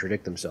they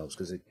contradict themselves,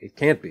 because it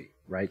can't be,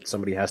 right?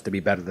 Somebody has to be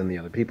better than the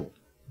other people.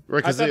 Right,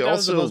 because that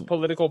was the most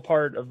political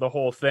part of the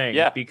whole thing,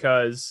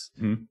 because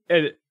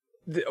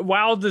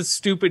while the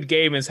stupid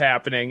game is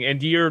happening,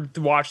 and you're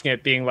watching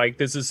it being like,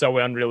 this is so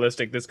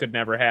unrealistic, this could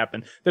never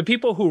happen, the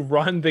people who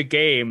run the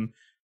game,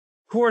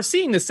 who are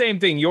seeing the same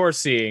thing you're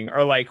seeing,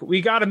 are like,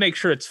 we got to make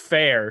sure it's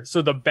fair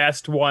so the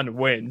best one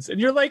wins. And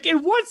you're like, in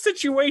what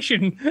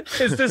situation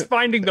is this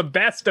finding the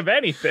best of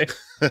anything?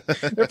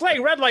 They're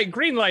playing red light,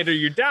 green light, or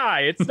you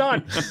die. It's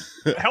not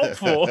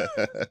helpful.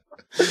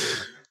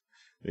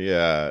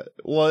 Yeah.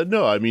 Well,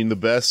 no, I mean, the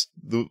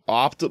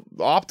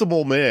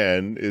optimal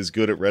man is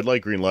good at red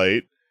light, green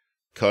light,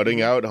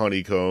 cutting out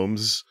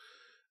honeycombs,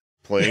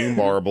 playing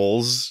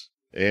marbles,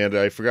 and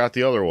I forgot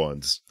the other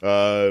ones.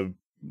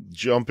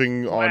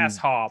 Jumping Glass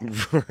on hop,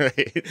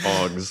 right?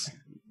 Hogs,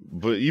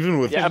 but even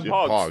with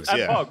Pogs,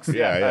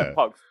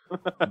 Pogs.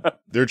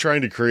 They're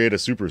trying to create a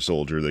super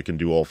soldier that can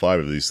do all 5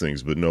 of these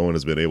things, but no one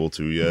has been able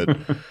to yet.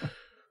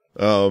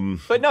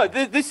 But no,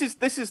 this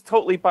is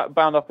totally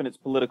bound up in its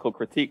political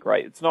critique,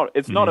 right? It's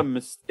not a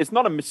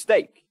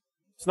mistake.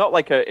 It's not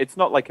like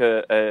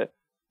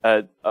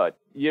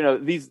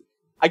these.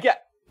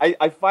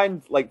 I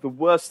find, like, the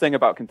worst thing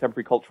about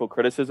contemporary cultural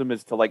criticism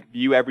is to, like,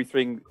 view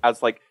everything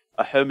as, like,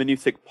 a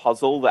hermeneutic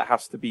puzzle that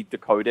has to be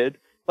decoded.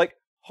 Like,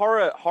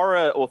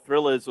 horror or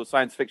thrillers or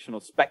science fiction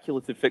or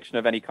speculative fiction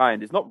of any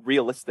kind is not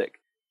realistic.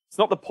 It's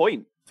not the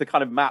point to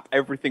kind of map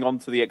everything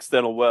onto the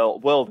external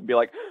world and be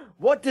like,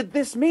 what did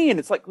this mean?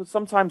 It's like,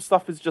 sometimes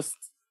stuff is just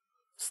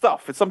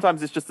stuff.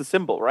 Sometimes it's just a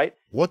symbol, right?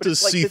 What does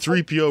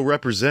C-3PO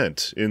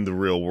represent in the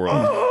real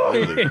world?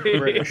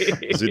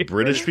 Is it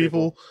British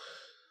people?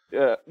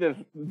 Yeah,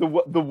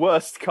 the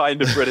worst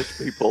kind of British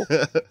people.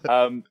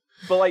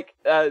 But, like,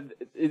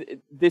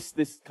 this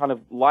kind of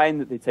line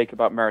that they take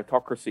about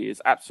meritocracy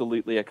is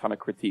absolutely a kind of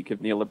critique of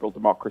neoliberal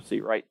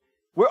democracy, right?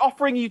 We're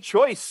offering you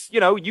choice.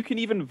 You can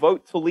even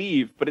vote to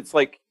leave, but it's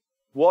like,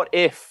 what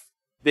if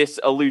this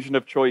illusion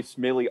of choice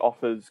merely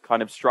offers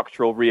kind of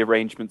structural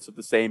rearrangements of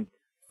the same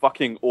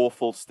fucking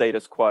awful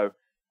status quo?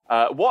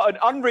 What an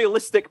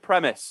unrealistic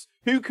premise.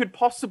 Who could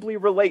possibly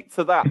relate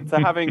to that? To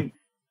having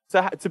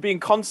to being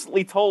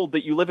constantly told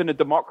that you live in a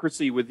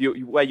democracy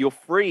where you're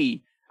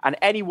free and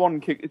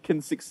anyone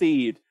can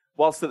succeed,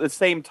 whilst at the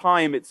same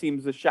time it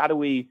seems a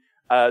shadowy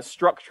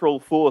structural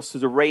force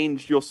has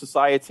arranged your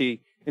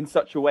society in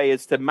such a way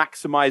as to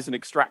maximize and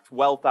extract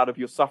wealth out of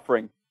your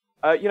suffering.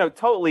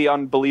 Totally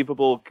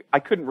unbelievable. I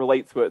couldn't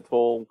relate to it at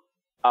all.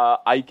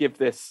 I give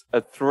this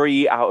a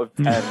 3 out of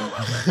 10.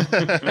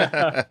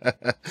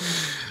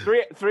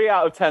 3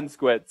 out of 10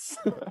 squids.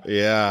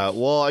 Yeah,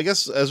 well, I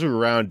guess as we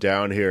round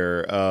down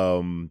here,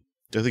 I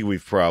think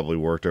we've probably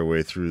worked our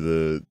way through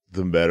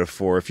the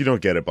metaphor. If you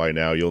don't get it by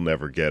now, you'll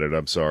never get it.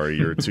 I'm sorry.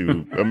 You're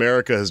too...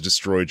 America has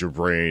destroyed your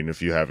brain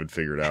if you haven't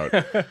figured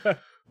out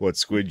what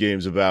Squid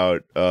Game's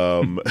about.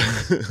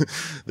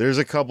 There's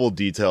a couple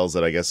details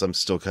that I guess I'm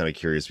still kind of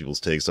curious people's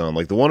takes on.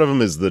 Like, the one of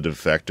them is the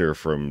defector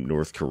from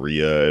North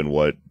Korea and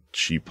what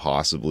she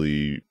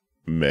possibly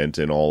meant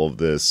in all of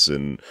this,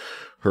 and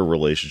her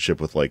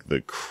relationship with, like,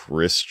 the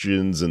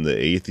Christians and the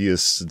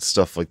atheists and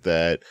stuff like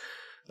that.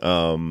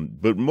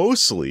 But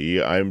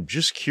mostly, I'm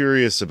just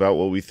curious about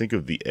what we think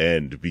of the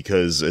end,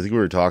 because I think we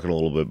were talking a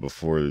little bit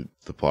before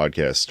the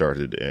podcast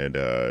started, and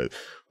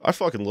I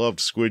fucking loved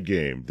Squid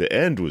Game. The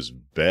end was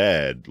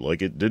bad.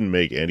 Like, it didn't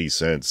make any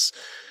sense.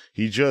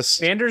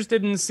 Anders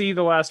didn't see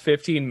the last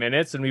 15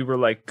 minutes, and we were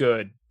like,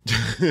 good.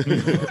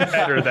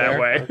 Better that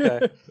way.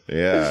 Okay.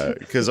 Yeah,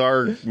 because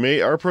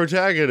our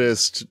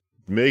protagonist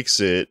makes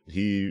it.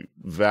 He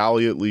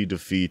valiantly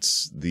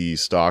defeats the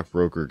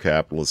stockbroker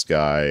capitalist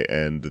guy,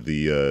 and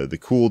the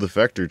cool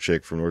defector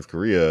chick from North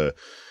Korea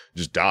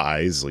just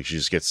dies. Like, she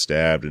just gets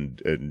stabbed,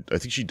 and I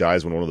think she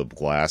dies when one of the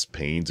glass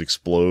panes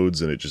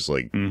explodes, and it just,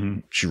 like,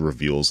 she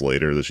reveals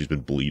later that she's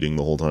been bleeding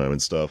the whole time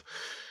and stuff.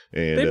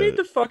 And they made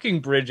the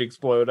fucking bridge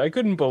explode. I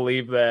couldn't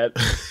believe that.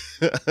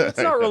 It's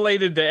not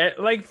related to,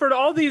 like, for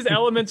all these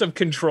elements of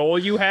control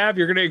you have,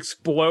 you're going to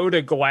explode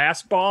a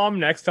glass bomb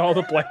next to all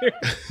the players.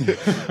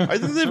 I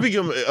think they've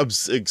become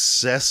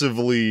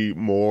excessively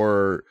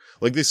more,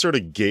 like, they sort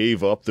of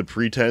gave up the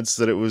pretense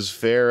that it was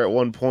fair at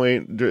one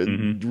point,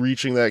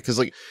 reaching that. Because,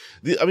 like,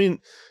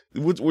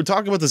 we're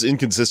talking about this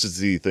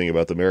inconsistency thing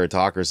about the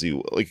meritocracy.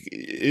 Like,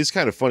 it's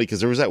kind of funny because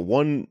there was that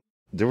one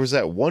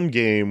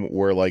game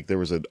where, like, there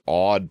was an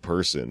odd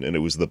person, and it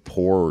was the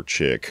poor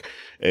chick,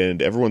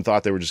 and everyone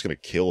thought they were just going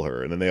to kill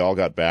her, and then they all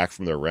got back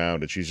from their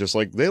round, and she's just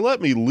like, they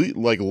let me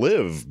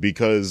live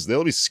because they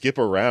let me skip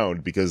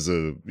around because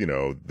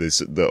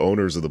the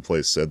owners of the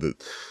place said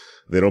that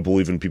they don't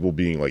believe in people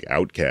being, like,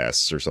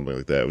 outcasts or something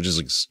like that, which is,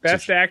 like,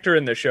 best actor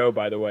in the show,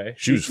 by the way.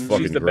 She's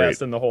fucking the great.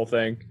 Best in the whole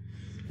thing.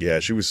 Yeah,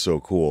 she was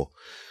so cool.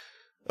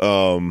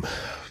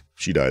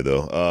 She died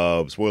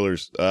though.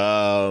 Spoilers. You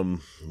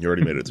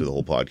already made it through the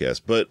whole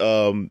podcast, but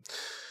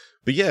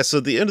yeah. So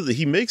at the end of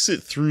he makes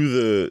it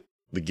through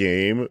the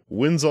game,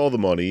 wins all the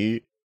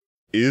money,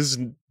 is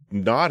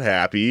not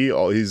happy.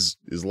 All his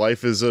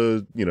life is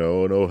an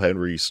O.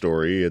 Henry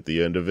story at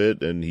the end of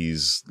it, and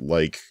he's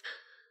like,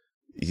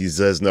 he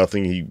has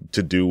nothing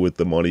to do with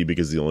the money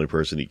because the only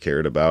person he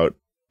cared about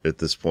at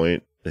this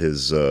point,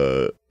 his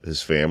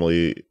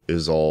family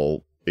is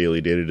all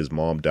alienated. His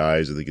mom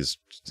dies. I think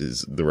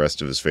the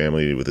rest of his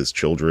family with his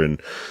children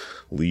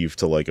leave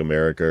to, like,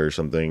 America or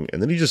something,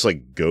 and then he just,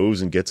 like,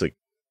 goes and gets a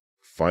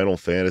Final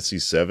Fantasy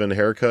VII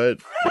haircut.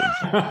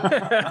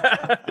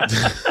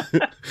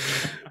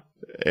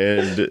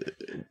 And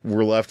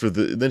we're left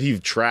with then he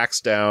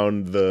tracks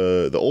down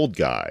the old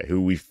guy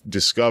who we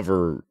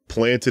discover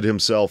planted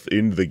himself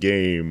in the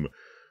game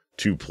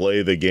to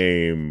play the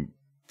game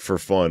for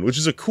fun, which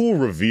is a cool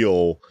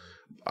reveal.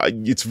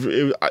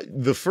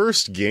 The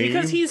first game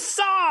because he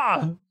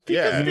saw.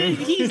 Yeah,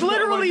 he's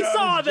literally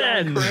saw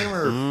then.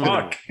 Kramer,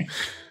 fuck.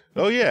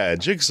 Oh yeah,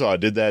 Jigsaw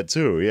did that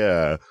too.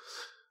 Yeah.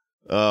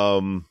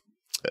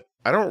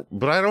 I don't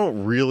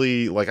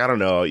really, like, I don't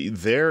know,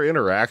 their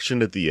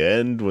interaction at the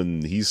end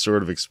when he's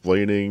sort of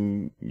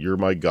explaining you're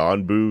my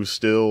Ganbu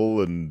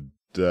still, and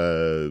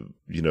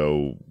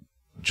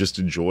just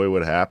enjoy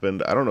what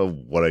happened. I don't know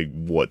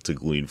what to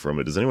glean from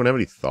it. Does anyone have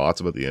any thoughts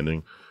about the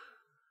ending?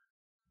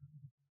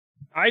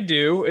 I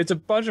do. It's a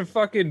bunch of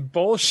fucking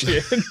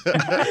bullshit.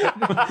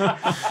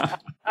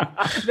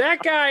 That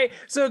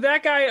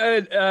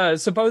guy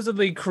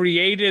supposedly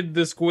created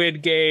the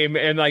Squid Game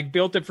and, like,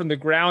 built it from the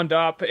ground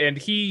up, and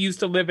he used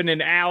to live in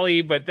an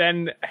alley but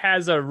then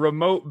has a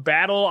remote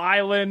battle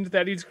island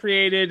that he's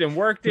created and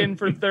worked in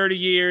for 30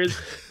 years,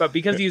 but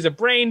because he's a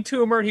brain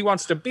tumor, he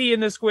wants to be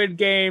in the Squid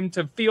Game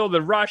to feel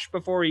the rush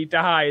before he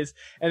dies,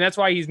 and that's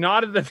why he's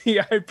not at the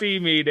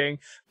VIP meeting.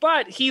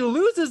 But he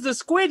loses the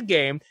Squid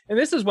Game, and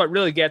this is what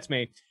really gets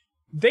me.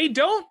 They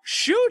don't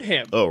shoot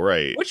him. Oh,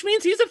 right. Which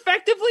means he's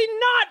effectively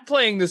not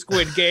playing the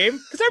Squid Game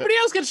because everybody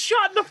else gets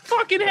shot in the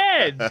fucking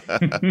head.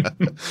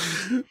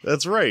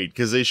 That's right,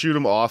 because they shoot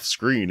him off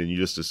screen and you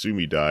just assume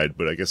he died.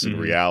 But I guess in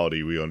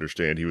reality, we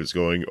understand he was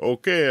going,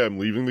 okay, I'm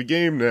leaving the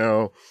game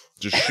now.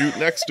 Just shoot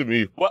next to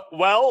me.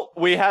 Well,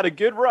 we had a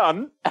good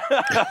run.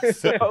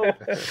 So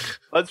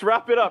let's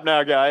wrap it up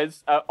now,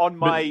 guys. On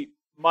my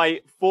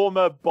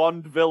former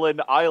Bond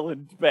villain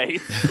island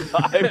base.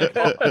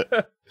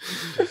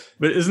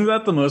 But isn't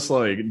that the most,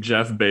 like,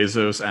 Jeff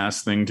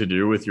Bezos-ass thing to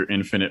do with your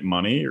infinite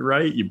money,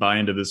 right? You buy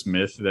into this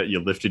myth that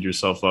you lifted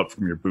yourself up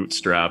from your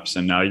bootstraps,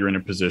 and now you're in a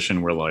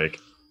position where, like,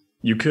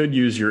 you could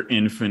use your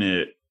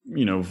infinite,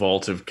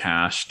 vault of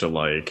cash to,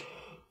 like,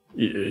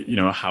 you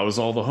know, house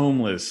all the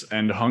homeless,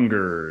 end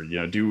hunger, you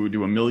know,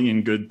 do a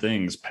million good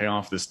things, pay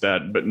off this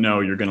debt. But no,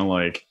 you're going to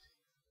like,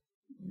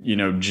 you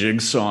know,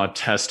 jigsaw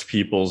test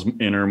people's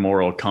inner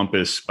moral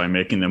compass by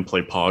making them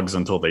play Pogs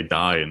until they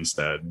die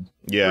instead.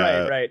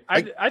 Yeah. Right.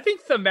 I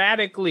think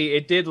thematically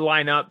it did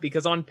line up,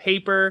 because on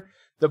paper,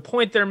 the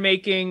point they're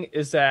making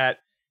is that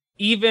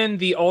even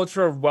the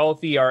ultra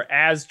wealthy are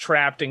as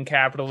trapped in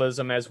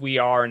capitalism as we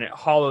are, and it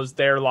hollows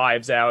their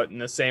lives out in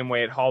the same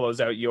way it hollows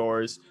out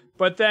yours.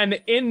 But then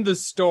in the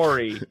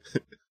story,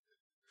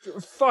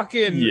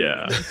 fucking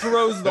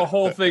throws the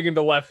whole thing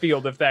into left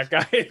field if that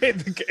guy hit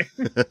the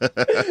game.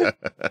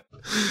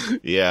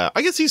 Yeah,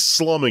 I guess he's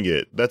slumming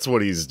it. That's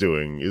what he's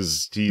doing.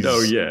 He's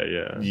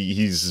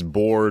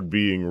bored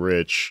being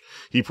rich.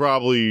 He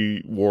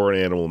probably wore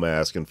an animal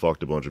mask and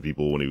fucked a bunch of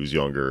people when he was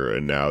younger,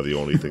 and now the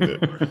only thing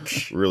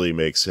that really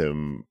makes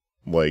him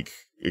like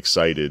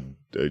excited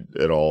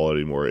at all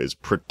anymore is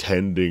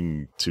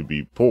pretending to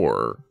be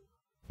poor,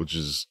 which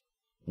is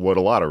what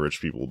a lot of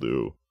rich people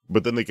do.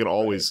 But then they can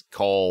always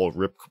pull a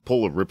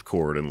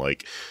ripcord and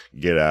like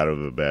get out of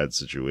a bad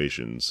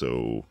situation.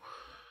 So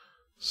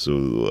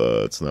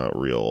it's not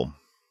real.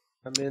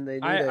 I mean, they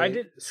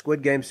did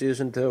Squid Game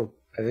season 2.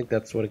 I think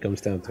that's what it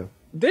comes down to.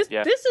 This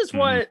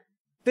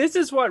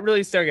is what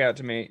really stuck out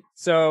to me.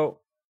 So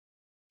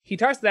he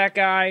talks to that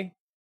guy.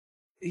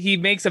 He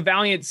makes a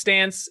valiant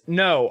stance.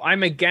 No,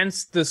 I'm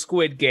against the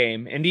Squid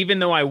Game, and even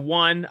though I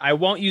won, I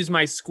won't use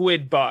my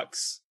squid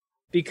bucks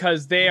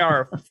because they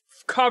are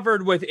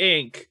covered with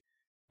ink.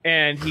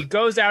 And he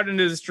goes out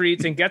into the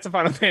streets and gets a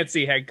Final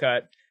Fantasy head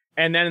cut.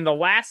 And then in the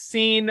last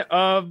scene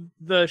of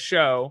the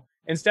show,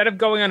 instead of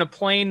going on a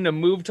plane to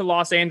move to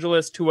Los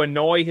Angeles to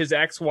annoy his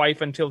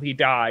ex-wife until he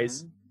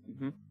dies,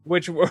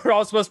 which we're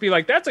all supposed to be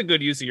like, that's a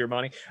good use of your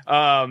money.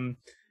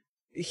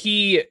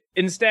 He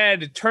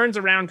instead turns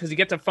around because he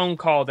gets a phone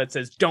call that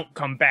says, don't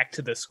come back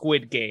to the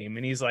Squid Game.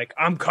 And he's like,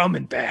 I'm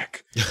coming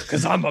back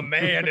because I'm a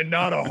man and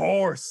not a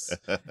horse.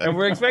 And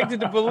we're expected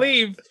to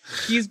believe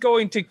he's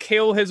going to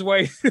kill his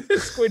way through the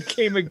Squid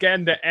Game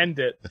again to end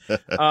it.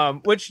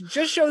 Which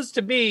just shows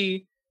to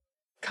me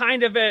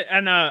kind of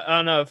on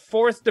a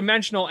fourth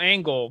dimensional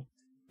angle.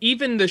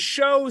 Even the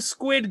show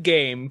Squid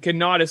Game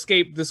cannot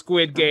escape the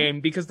Squid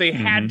Game because they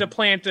had to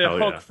plant a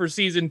hook for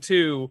season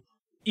 2.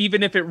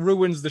 Even if it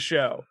ruins the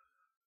show.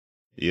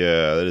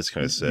 Yeah, that is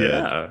kind of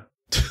sad.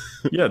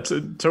 Yeah,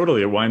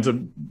 totally. It winds up,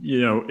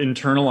 you know,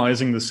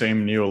 internalizing the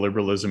same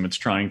neoliberalism it's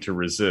trying to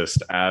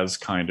resist as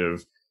kind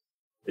of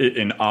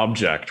an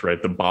object,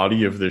 right? The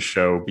body of the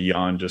show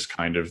beyond just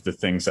kind of the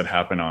things that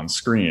happen on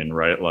screen,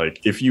 right?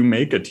 Like, if you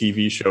make a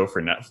TV show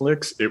for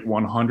Netflix, it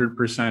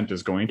 100%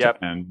 is going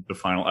to end the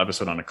final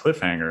episode on a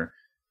cliffhanger,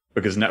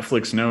 because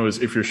Netflix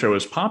knows if your show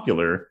is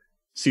popular,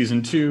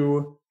 season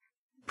 2...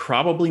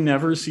 probably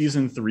never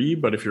season 3,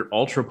 but if you're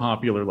ultra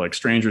popular like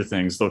Stranger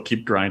Things, they'll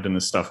keep grinding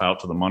this stuff out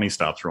till the money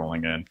stops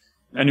rolling in.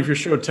 And if your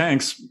show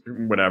tanks,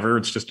 whatever,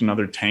 it's just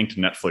another tanked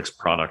Netflix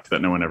product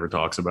that no one ever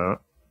talks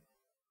about.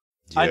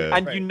 Yeah.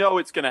 And you know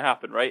it's going to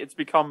happen, right? It's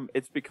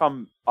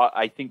become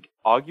I think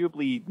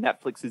arguably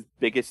Netflix's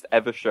biggest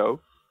ever show.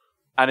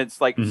 And it's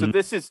like,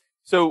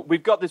 so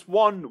we've got this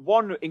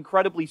one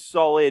incredibly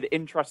solid,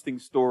 interesting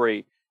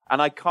story,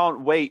 and I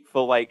can't wait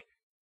for like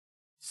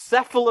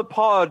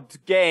Cephalopod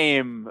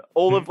game,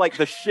 all of like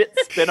the shit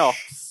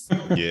spin-offs,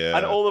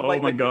 and all of like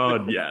oh my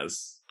god,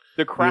 yes,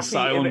 the crappy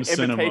Asylum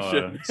Cinema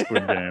imitation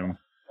Squid Game.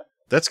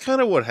 That's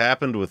kind of what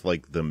happened with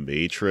like The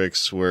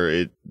Matrix,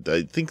 where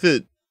I think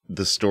that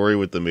the story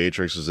with The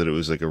Matrix was that it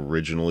was like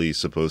originally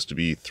supposed to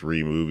be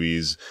 3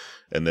 movies,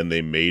 and then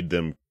they made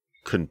them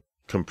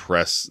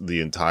compress the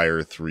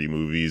entire 3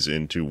 movies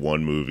into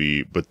 1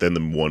 movie, but then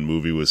the 1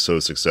 movie was so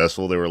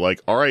successful they were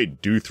like, all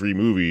right, do 3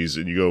 movies,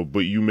 and you go,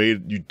 but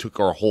you took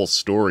our whole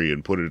story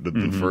and put it into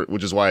the first,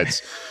 which is why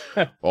it's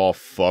all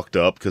fucked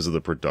up because of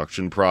the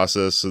production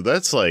process. So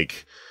that's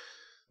like,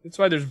 that's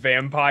why there's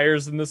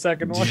vampires in the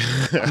second one.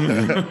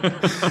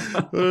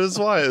 That's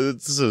why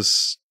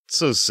it's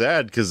so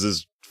sad, because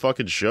this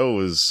fucking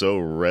show is so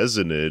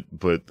resonant,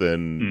 but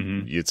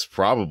then it's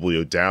probably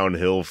a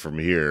downhill from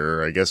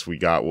here. I guess we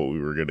got what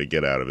we were going to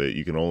get out of it.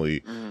 You're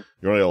only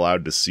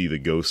allowed to see the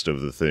ghost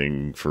of the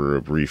thing for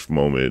a brief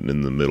moment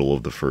in the middle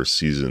of the first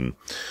season.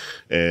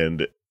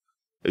 And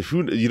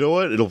you know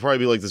what? It'll probably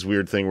be like this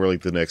weird thing where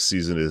like the next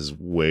season is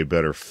way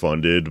better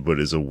funded, but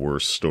is a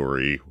worse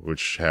story,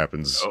 which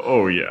happens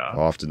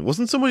often.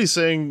 Wasn't somebody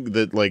saying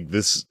that like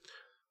this,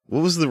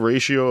 what was the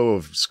ratio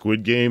of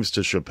Squid Games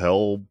to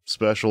Chappelle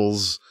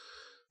specials?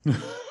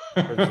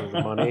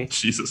 Money.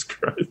 Jesus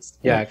Christ.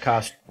 Yeah, it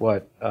cost,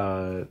 what,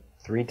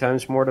 3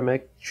 times more to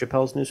make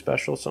Chappelle's new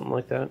special, something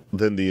like that?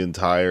 Than the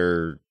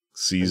entire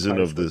season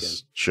of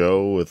this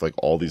show with like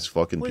all these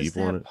fucking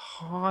people in it.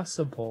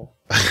 Possible.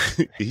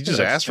 He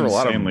just asked for a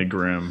lot of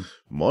grim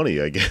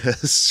money, I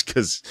guess,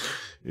 because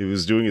he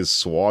was doing his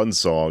swan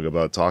song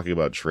about talking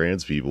about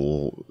trans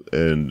people,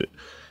 and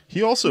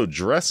he also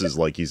dresses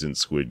like he's in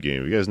Squid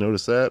Game. You guys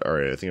notice that? All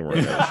right, I think I'm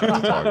running out of shit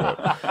to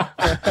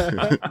talk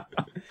about.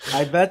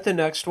 I bet the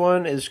next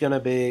one is going to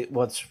be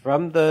what's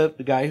from the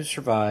guy who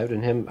survived,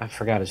 and him, I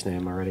forgot his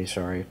name already,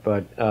 sorry,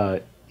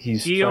 but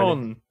he's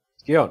Jon.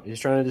 He's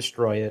trying to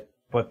destroy it,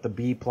 but the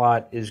B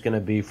plot is going to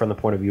be from the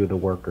point of view of the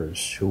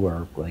workers who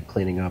are like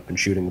cleaning up and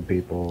shooting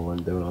people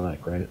and doing all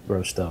that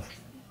gross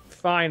stuff.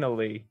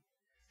 Finally.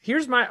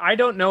 Here's I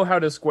don't know how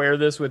to square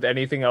this with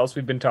anything else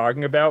we've been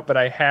talking about, but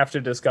I have to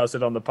discuss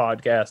it on the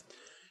podcast.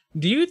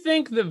 Do you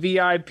think the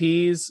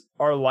VIPs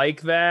are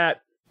like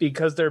that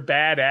because they're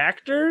bad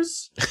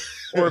actors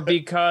or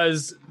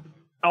because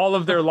all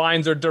of their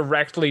lines are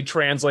directly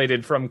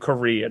translated from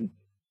Korean?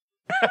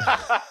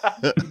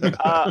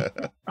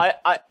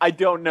 I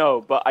don't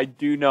know, but I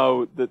do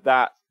know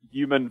that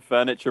human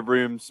furniture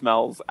room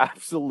smells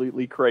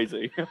absolutely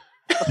crazy.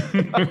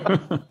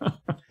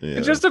 Yeah.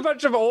 It's just a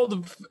bunch of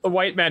old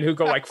white men who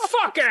go like,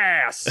 fuck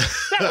ass!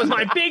 That was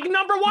my big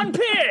number one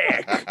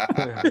pick!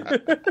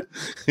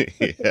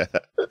 Yeah.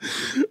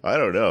 I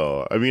don't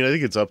know. I mean, I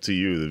think it's up to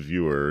you, the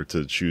viewer,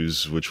 to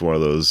choose which one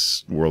of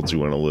those worlds you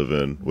want to live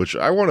in, which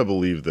I want to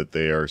believe that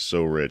they are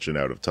so rich and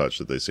out of touch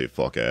that they say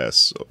fuck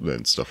ass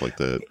and stuff like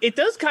that. It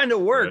does kind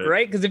of work,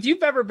 right? Because if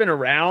you've ever been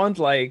around,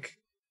 like,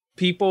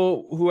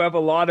 people who have a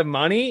lot of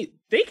money,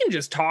 they can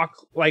just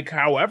talk like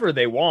however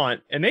they want,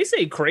 and they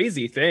say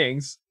crazy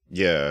things.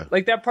 Yeah.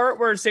 Like that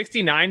part where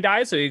 69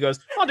 dies, so he goes,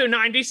 I'll do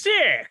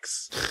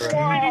 96.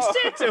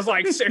 96 is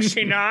like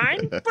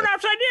 69, but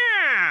upside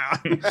down.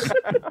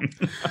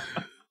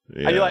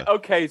 Yeah. And you're like,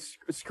 okay,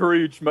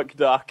 Scrooge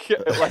McDuck.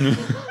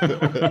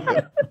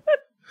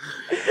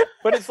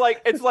 But it's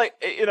like,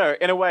 you know,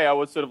 in a way, I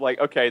was sort of like,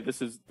 okay,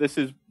 this is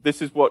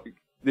what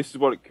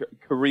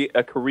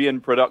a Korean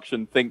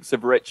production thinks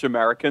of rich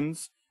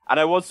Americans, and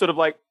I was sort of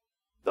like,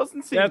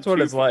 doesn't seem. That's what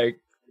it's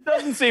like. It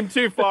doesn't seem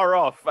too far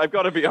off. I've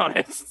got to be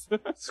honest.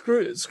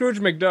 Scrooge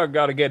McDuck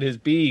got to get his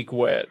beak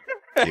wet.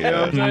 Yeah. You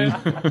know what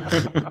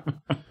I'm saying?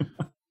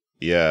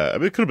 Yeah, I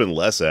mean, it could have been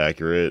less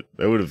accurate.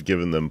 I would have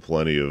given them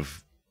plenty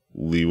of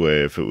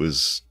leeway if it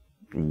was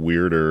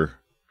weirder.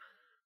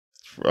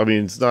 I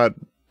mean,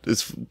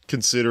 it's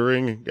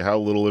considering how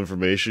little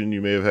information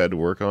you may have had to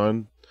work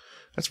on.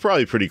 That's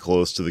probably pretty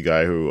close to the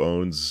guy who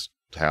owns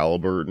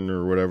Halliburton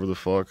or whatever the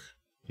fuck.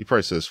 He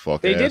probably says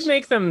fuck They ass. did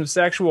make them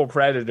sexual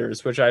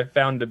predators, which I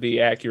found to be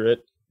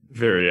accurate.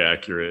 Very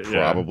accurate.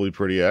 Probably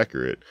pretty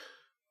accurate,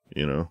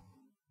 you know.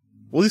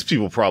 Well, these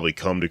people probably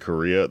come to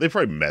Korea. They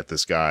probably met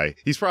this guy.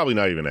 He's probably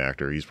not even an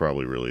actor. He's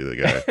probably really the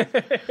guy.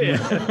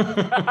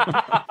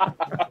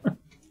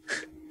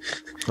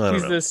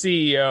 He's the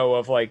CEO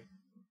of like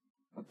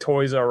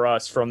Toys R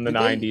Us from the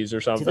 90s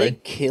or something. Did they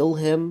kill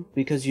him?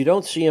 Because you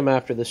don't see him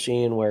after the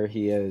scene where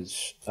he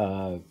is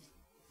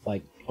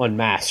like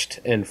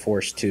unmasked and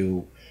forced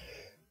to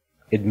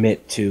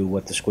admit to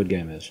what the Squid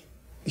Game is.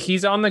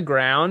 He's on the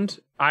ground.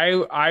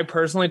 I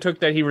personally took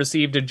that he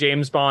received a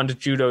James Bond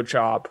judo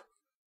chop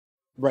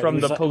from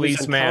the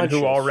policeman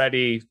who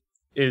already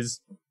is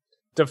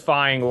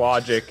defying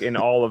logic in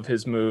all of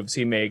his moves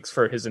he makes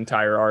for his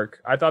entire arc.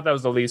 I thought that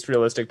was the least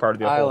realistic part of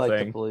the whole thing. I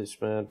like the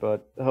policeman,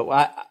 but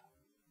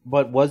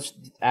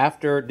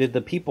did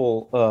the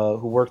people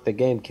who worked the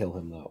game kill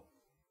him though?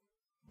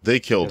 They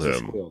killed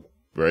him,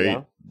 right?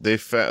 Yeah.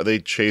 They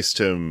chased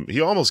him.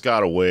 He almost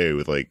got away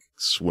with like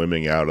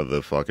swimming out of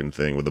the fucking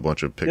thing with a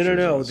bunch of pictures.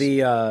 No.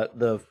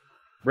 The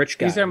rich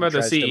guy. He's talking about the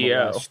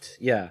CEO.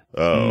 Yeah.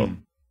 Oh.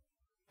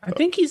 I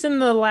think he's in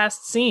the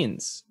last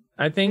scenes.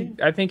 I think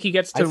he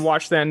gets to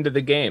watch the end of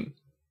the game.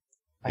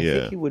 I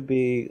think he would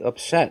be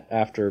upset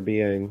after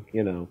being,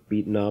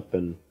 beaten up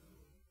and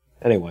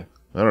anyway.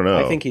 I don't know.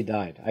 I think he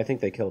died. I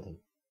think they killed him.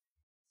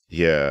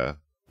 Yeah.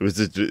 Is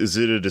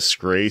it a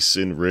disgrace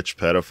in rich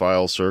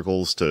pedophile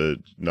circles to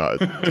not...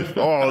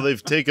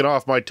 they've taken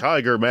off my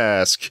tiger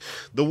mask.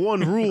 The one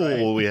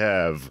rule we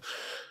have.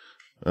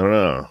 I don't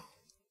know.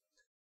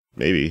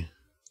 Maybe.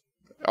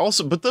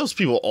 Also, but those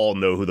people all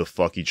know who the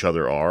fuck each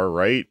other are,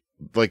 right?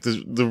 Like,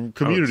 the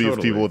community of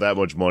people with that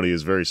much money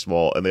is very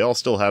small, and they all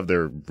still have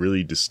their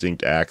really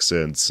distinct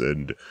accents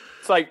and...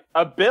 It's like,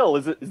 Bill,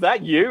 is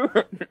that you?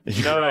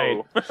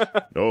 No.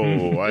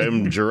 No, I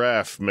am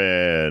Giraffe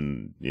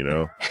Man,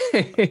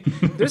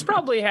 This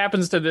probably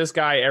happens to this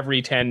guy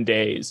every 10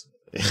 days.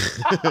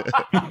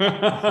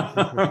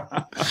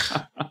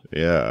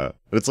 Yeah.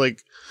 It's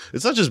like,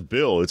 it's not just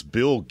Bill, it's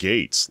Bill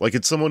Gates. Like,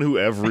 it's someone who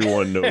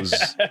everyone knows.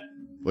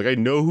 Like, I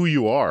know who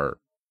you are.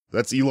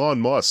 That's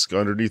Elon Musk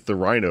underneath the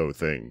rhino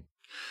thing.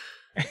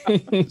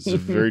 It's a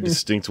very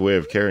distinct way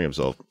of carrying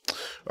himself.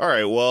 All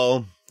right,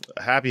 well...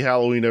 Happy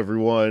Halloween,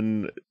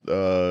 everyone.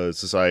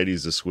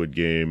 Society's a Squid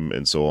Game,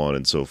 and so on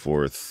and so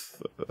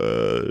forth.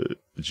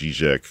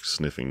 Zizek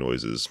sniffing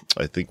noises.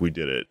 I think we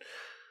did it.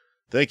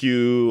 Thank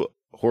you,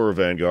 Horror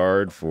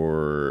Vanguard,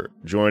 for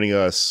joining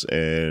us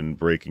and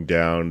breaking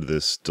down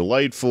this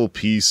delightful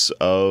piece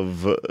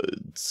of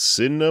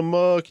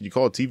cinema. Can you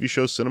call it TV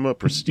show cinema?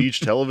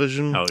 Prestige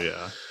television? Hell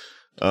yeah.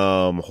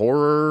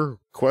 Horror, ?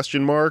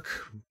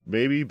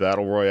 Maybe?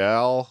 Battle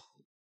Royale?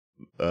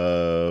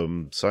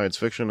 Science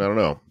fiction? I don't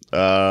know.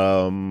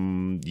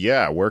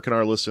 Yeah, where can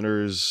our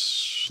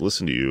listeners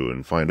listen to you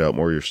and find out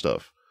more of your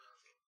stuff?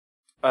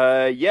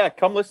 Yeah,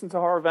 come listen to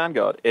Horror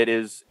Vanguard.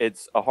 It's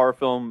a horror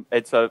film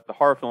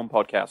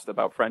podcast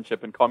about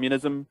friendship and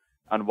communism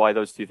and why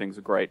those two things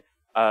are great.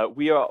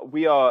 We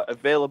are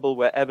available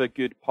wherever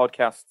good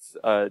podcasts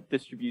are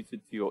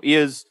distributed to your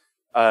ears.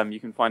 You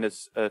can find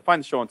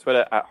the show on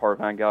Twitter at Horror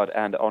Vanguard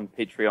and on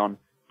Patreon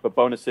for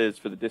bonuses,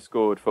 for the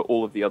Discord, for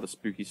all of the other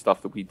spooky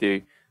stuff that we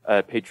do.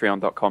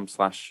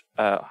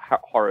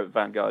 Patreon.com/Horror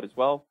Vanguard as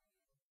well.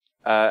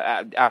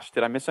 Ash,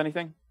 did I miss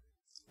anything?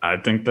 I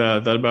think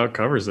that about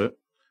covers it.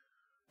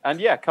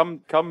 And yeah,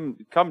 come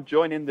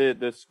join in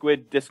the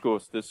Squid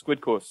discourse, the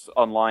Squid course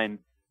online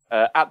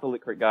at the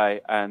Lit Crit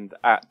Guy and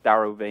at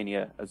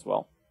Darrovania as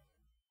well.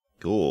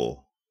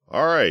 Cool.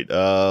 All right,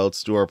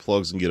 let's do our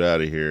plugs and get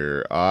out of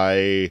here.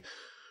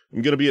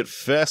 I'm going to be at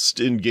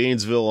Fest in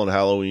Gainesville on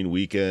Halloween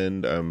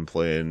weekend. I'm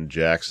playing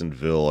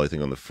Jacksonville, I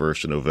think, on the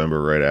 1st of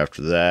November, right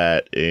after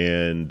that.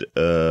 And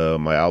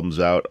my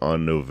album's out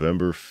on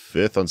November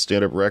 5th on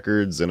Stand Up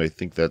Records, and I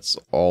think that's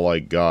all I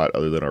got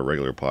other than our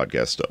regular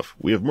podcast stuff.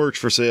 We have merch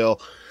for sale.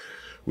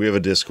 We have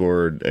a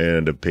Discord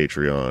and a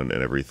Patreon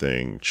and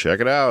everything. Check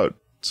it out.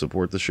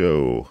 Support the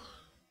show.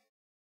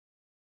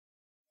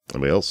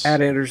 Anybody else?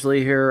 At Andersley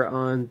here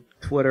on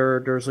Twitter,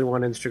 Dursley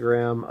on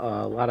Instagram.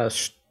 A lot of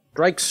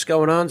strikes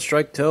going on.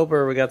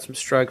 Striketober. We got some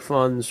strike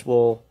funds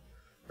we'll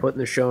put in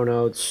the show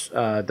notes.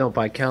 Don't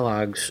buy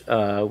Kellogg's.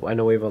 I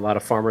know we have a lot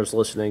of farmers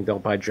listening.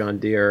 Don't buy John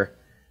Deere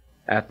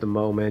at the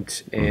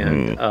moment.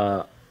 And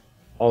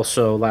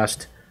also,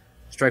 last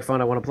strike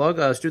fund I want to plug.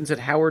 Students at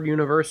Howard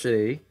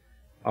University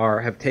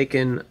have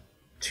taken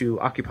to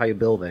occupy a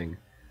building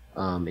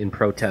in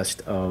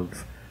protest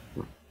of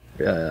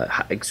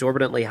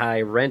exorbitantly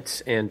high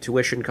rent and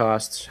tuition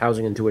costs,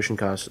 housing and tuition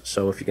costs.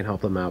 So if you can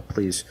help them out,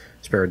 please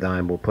spare a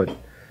dime. We'll put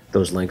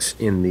those links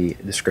in the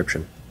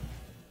description.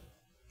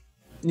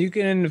 You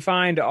can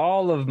find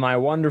all of my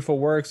wonderful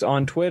works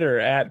on Twitter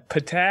at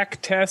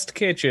Patak Test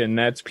Kitchen.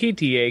 That's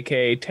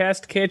PTAK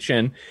Test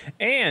Kitchen.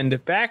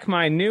 And back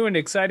my new and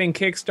exciting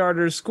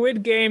Kickstarter,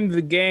 Squid Game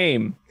the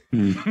Game.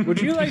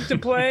 Would you like to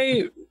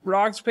play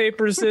rocks,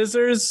 paper,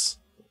 scissors,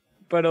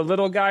 but a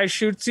little guy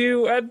shoots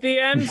you at the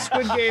end?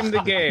 Squid Game the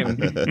Game.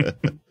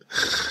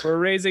 We're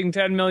raising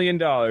 $10 million.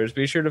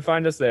 Be sure to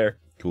find us there.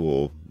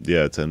 Cool.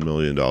 Yeah, $10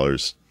 million.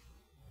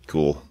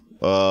 Cool.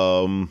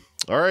 All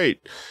right.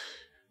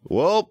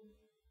 Well,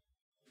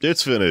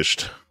 it's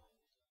finished.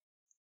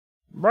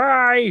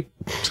 Bye.